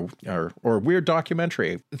fiction or a weird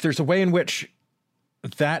documentary. There's a way in which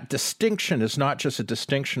that distinction is not just a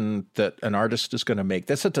distinction that an artist is going to make.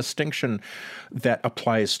 That's a distinction that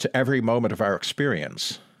applies to every moment of our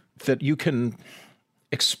experience. That you can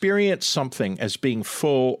experience something as being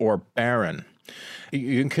full or barren.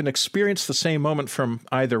 You can experience the same moment from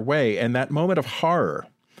either way, and that moment of horror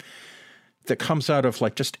that comes out of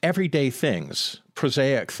like just everyday things,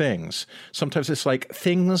 prosaic things. Sometimes it's like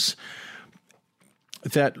things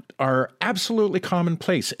that are absolutely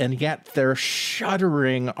commonplace, and yet they're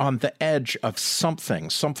shuddering on the edge of something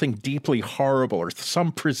deeply horrible, or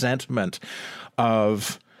some presentiment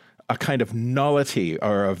of a kind of nullity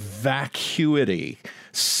or a vacuity,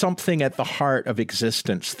 something at the heart of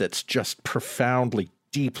existence that's just profoundly,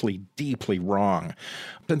 deeply, deeply wrong.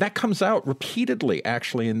 And that comes out repeatedly,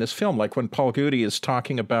 actually, in this film. Like when Paul Goody is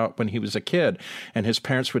talking about when he was a kid and his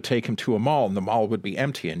parents would take him to a mall and the mall would be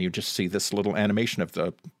empty, and you just see this little animation of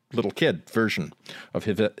the little kid version of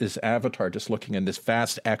his avatar just looking in this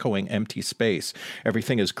vast, echoing, empty space.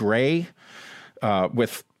 Everything is gray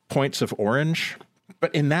with points of orange.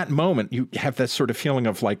 But in that moment, you have that sort of feeling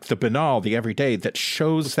of like the banal, the everyday, that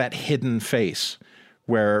shows that hidden face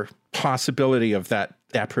where possibility of that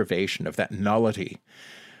deprivation, of that nullity,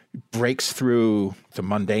 breaks through the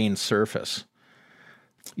mundane surface.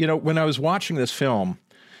 You know, when I was watching this film,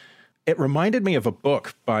 it reminded me of a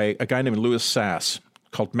book by a guy named Louis Sass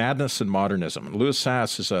called Madness and Modernism. Louis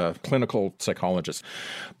Sass is a clinical psychologist,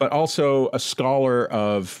 but also a scholar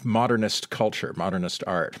of modernist culture, modernist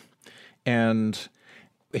art. And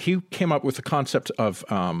he came up with the concept of,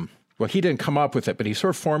 well, he didn't come up with it, but he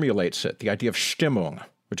sort of formulates it, the idea of Stimmung,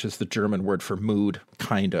 which is the German word for mood,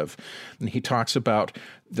 kind of. And he talks about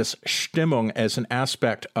this Stimmung as an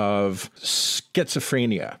aspect of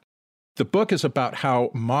schizophrenia. The book is about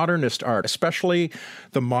how modernist art, especially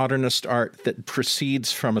the modernist art that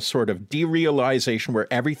proceeds from a sort of derealization where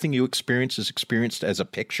everything you experience is experienced as a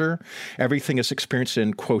picture, everything is experienced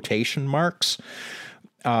in quotation marks.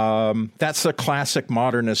 That's a classic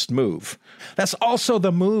modernist move. That's also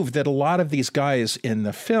the move that a lot of these guys in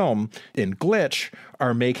the film, in Glitch,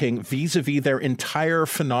 are making vis-a-vis their entire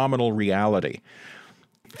phenomenal reality.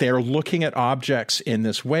 They're looking at objects in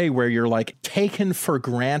this way where you're like, taken for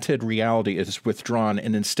granted reality is withdrawn,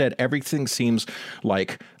 and instead everything seems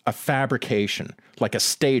like a fabrication, like a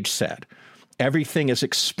stage set. Everything is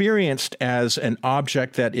experienced as an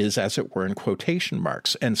object that is, as it were, in quotation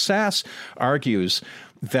marks. And Sass argues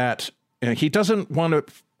that he doesn't want to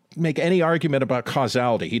make any argument about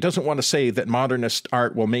causality. He doesn't want to say that modernist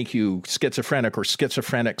art will make you schizophrenic or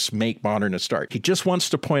schizophrenics make modernist art. He just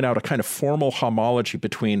wants to point out a kind of formal homology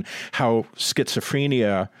between how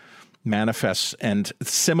schizophrenia manifests and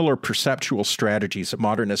similar perceptual strategies that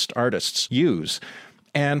modernist artists use.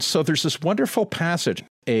 And so there's this wonderful passage,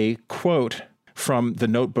 a quote from the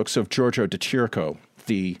notebooks of Giorgio de Chirico,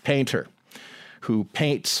 the painter, who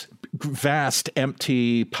paints vast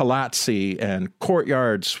empty palazzi and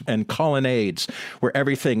courtyards and colonnades where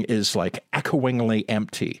everything is like echoingly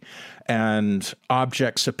empty, and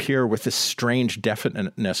objects appear with this strange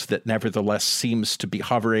definiteness that nevertheless seems to be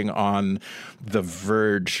hovering on the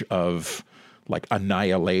verge of like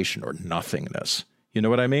annihilation or nothingness. You know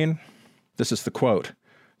what I mean? This is the quote.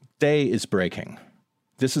 "Day is breaking.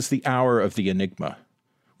 This is the hour of the enigma.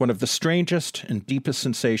 One of the strangest and deepest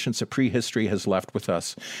sensations that prehistory has left with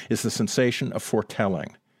us is the sensation of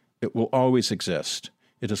foretelling. It will always exist.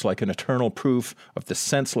 It is like an eternal proof of the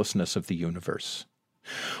senselessness of the universe.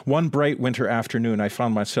 One bright winter afternoon, I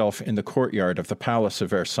found myself in the courtyard of the Palace of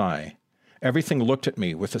Versailles. Everything looked at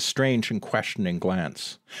me with a strange and questioning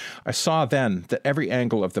glance. I saw then that every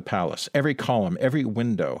angle of the palace, every column, every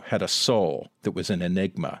window had a soul that was an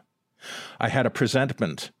enigma. I had a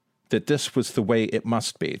presentiment that this was the way it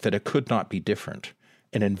must be, that it could not be different.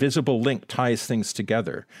 An invisible link ties things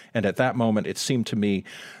together, and at that moment it seemed to me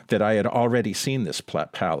that I had already seen this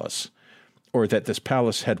palace, or that this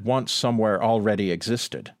palace had once somewhere already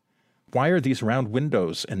existed. Why are these round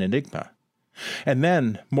windows an enigma? And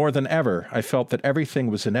then, more than ever, I felt that everything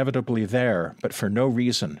was inevitably there, but for no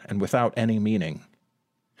reason and without any meaning.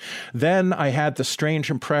 Then I had the strange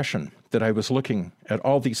impression that I was looking at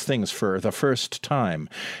all these things for the first time,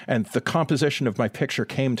 and the composition of my picture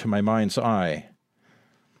came to my mind's eye.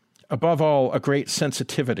 Above all, a great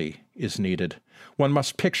sensitivity is needed. One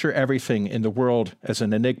must picture everything in the world as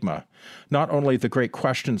an enigma, not only the great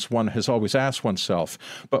questions one has always asked oneself,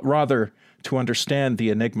 but rather to understand the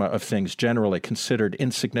enigma of things generally considered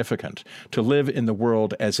insignificant, to live in the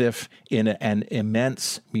world as if in an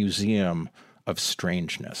immense museum of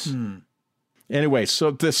strangeness. Anyway,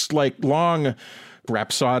 so this like long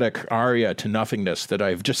rhapsodic aria to nothingness that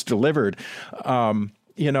I've just delivered,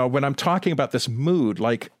 you know, when I'm talking about this mood,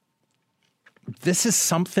 like this is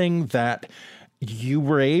something that you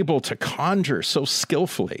were able to conjure so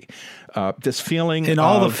skillfully. This feeling in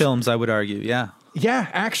all the films, I would argue, yeah. Yeah,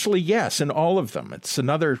 actually, yes, in all of them. It's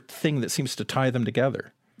another thing that seems to tie them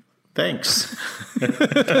together. Thanks.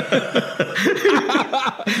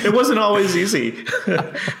 It wasn't always easy.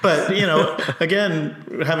 But,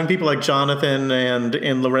 again, having people like Jonathan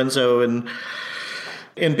and Lorenzo and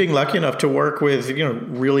being lucky enough to work with,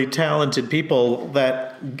 really talented people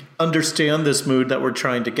that understand this mood that we're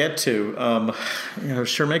trying to get to,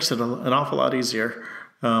 sure makes it an awful lot easier.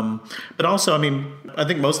 But also, I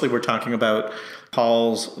think mostly we're talking about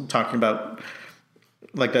Paul's talking about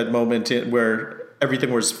like that moment where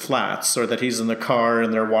everything was flats, or that he's in the car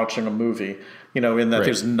and they're watching a movie, in that right.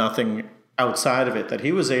 There's nothing outside of it, that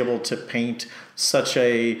he was able to paint such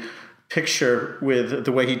a picture with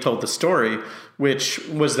the way he told the story, which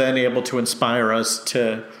was then able to inspire us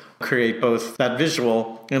to create both that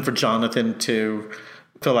visual and for Jonathan to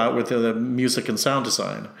fill out with the music and sound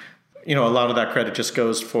design. A lot of that credit just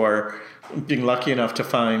goes for being lucky enough to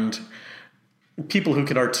find people who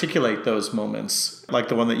can articulate those moments, like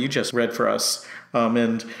the one that you just read for us.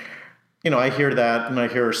 And I hear that, and I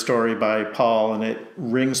hear a story by Paul, and it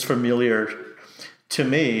rings familiar to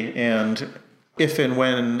me. And if and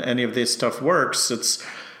when any of this stuff works, it's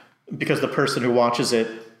because the person who watches it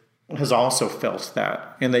has also felt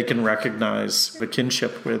that, and they can recognize the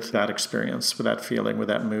kinship with that experience, with that feeling, with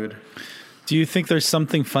that mood. Do you think there's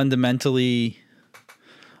something fundamentally,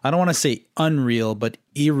 I don't want to say unreal, but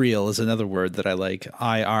irreal is another word that I like,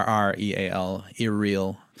 IRREAL,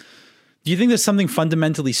 irreal. Do you think there's something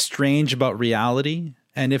fundamentally strange about reality?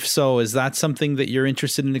 And if so, is that something that you're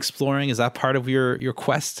interested in exploring? Is that part of your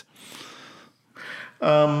quest?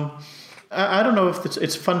 I don't know if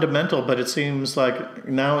it's fundamental, but it seems like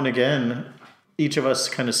now and again, each of us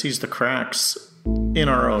kind of sees the cracks in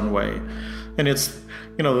our own way. And it's,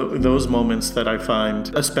 those moments that I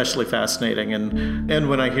find especially fascinating. And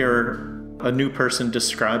when I hear a new person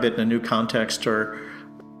describe it in a new context or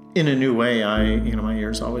in a new way, my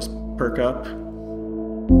ears always perk up.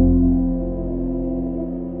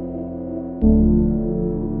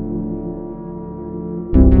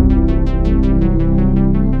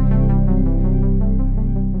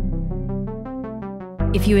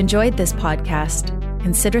 If you enjoyed this podcast,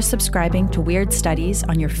 consider subscribing to Weird Studies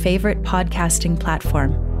on your favorite podcasting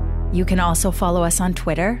platform. You can also follow us on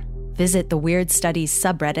Twitter, visit the Weird Studies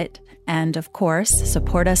subreddit, and, of course,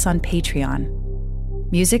 support us on Patreon.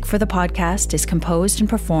 Music for the podcast is composed and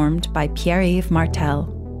performed by Pierre-Yves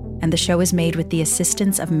Martel, and the show is made with the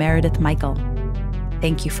assistance of Meredith Michael.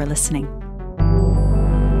 Thank you for listening.